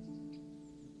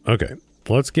 Okay,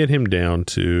 let's get him down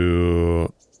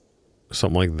to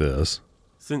something like this.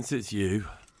 Since it's you.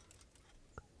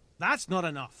 That's not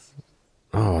enough.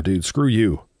 Oh, dude, screw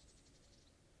you.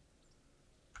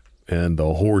 And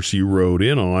the horse you rode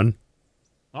in on.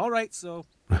 All right, so...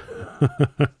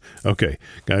 Okay,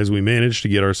 guys, we managed to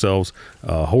get ourselves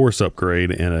a horse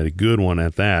upgrade, and a good one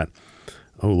at that.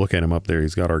 Oh, look at him up there.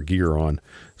 He's got our gear on.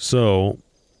 So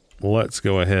let's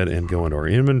go ahead and go into our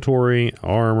inventory,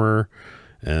 armor,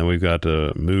 and we've got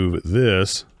to move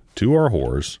this to our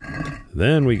horse.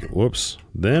 Then we go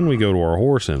to our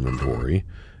horse inventory,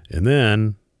 and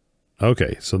then,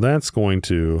 okay, so that's going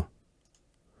to,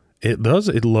 it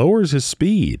lowers his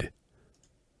speed.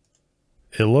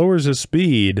 It lowers his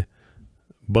speed,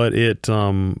 but it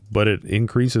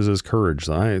increases his courage.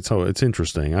 So it's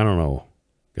interesting. I don't know,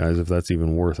 guys, if that's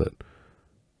even worth it.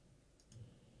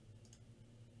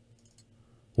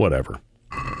 Whatever.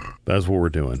 That's what we're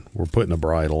doing. We're putting a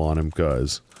bridle on him,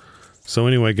 cuz. So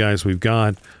anyway, guys, we've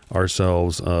got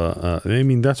ourselves, I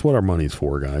mean, that's what our money's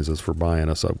for, guys, is for buying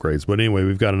us upgrades. But anyway,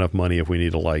 we've got enough money if we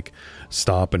need to, like,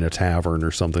 stop in a tavern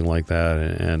or something like that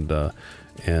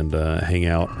and hang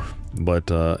out.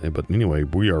 But anyway,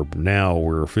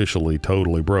 we're officially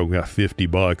totally broke. We got 50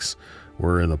 bucks.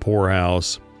 We're in the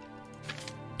poorhouse.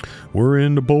 We're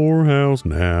in the poorhouse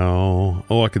now.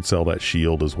 Oh, I could sell that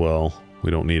shield as well.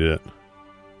 We don't need it.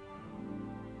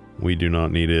 We do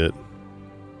not need it.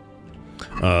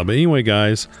 But anyway,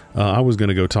 guys, I was going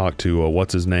to go talk to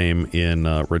what's his name in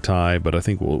Ratai, but I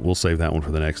think we'll save that one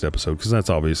for the next episode, because that's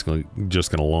obviously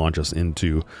just going to launch us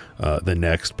into the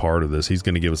next part of this. He's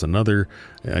going to give us another.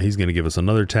 He's going to give us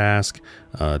another task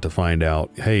to find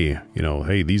out. Hey,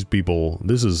 hey, these people.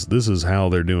 This is how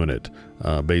they're doing it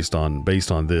based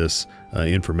on this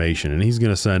information, and he's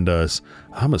going to send us.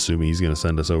 I'm assuming he's going to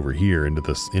send us over here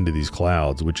into these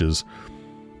clouds, which is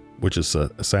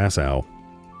Sasau.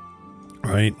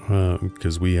 Right,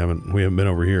 because we haven't been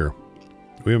over here.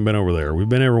 We haven't been over there. We've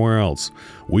been everywhere else.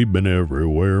 We've been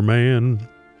everywhere, man.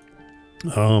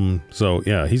 So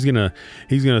yeah, he's gonna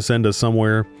send us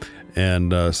somewhere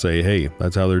and say, hey,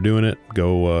 that's how they're doing it.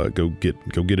 Go get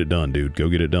it done, dude. Go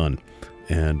get it done.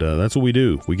 And that's what we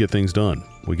do. We get things done.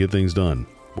 We get things done.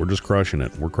 We're just crushing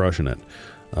it. We're crushing it.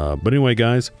 But anyway,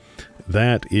 guys,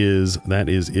 that is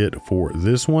it for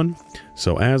this one.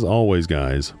 So as always,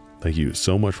 guys, thank you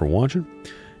so much for watching,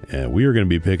 and we are going to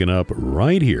be picking up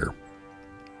right here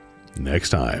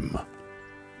next time.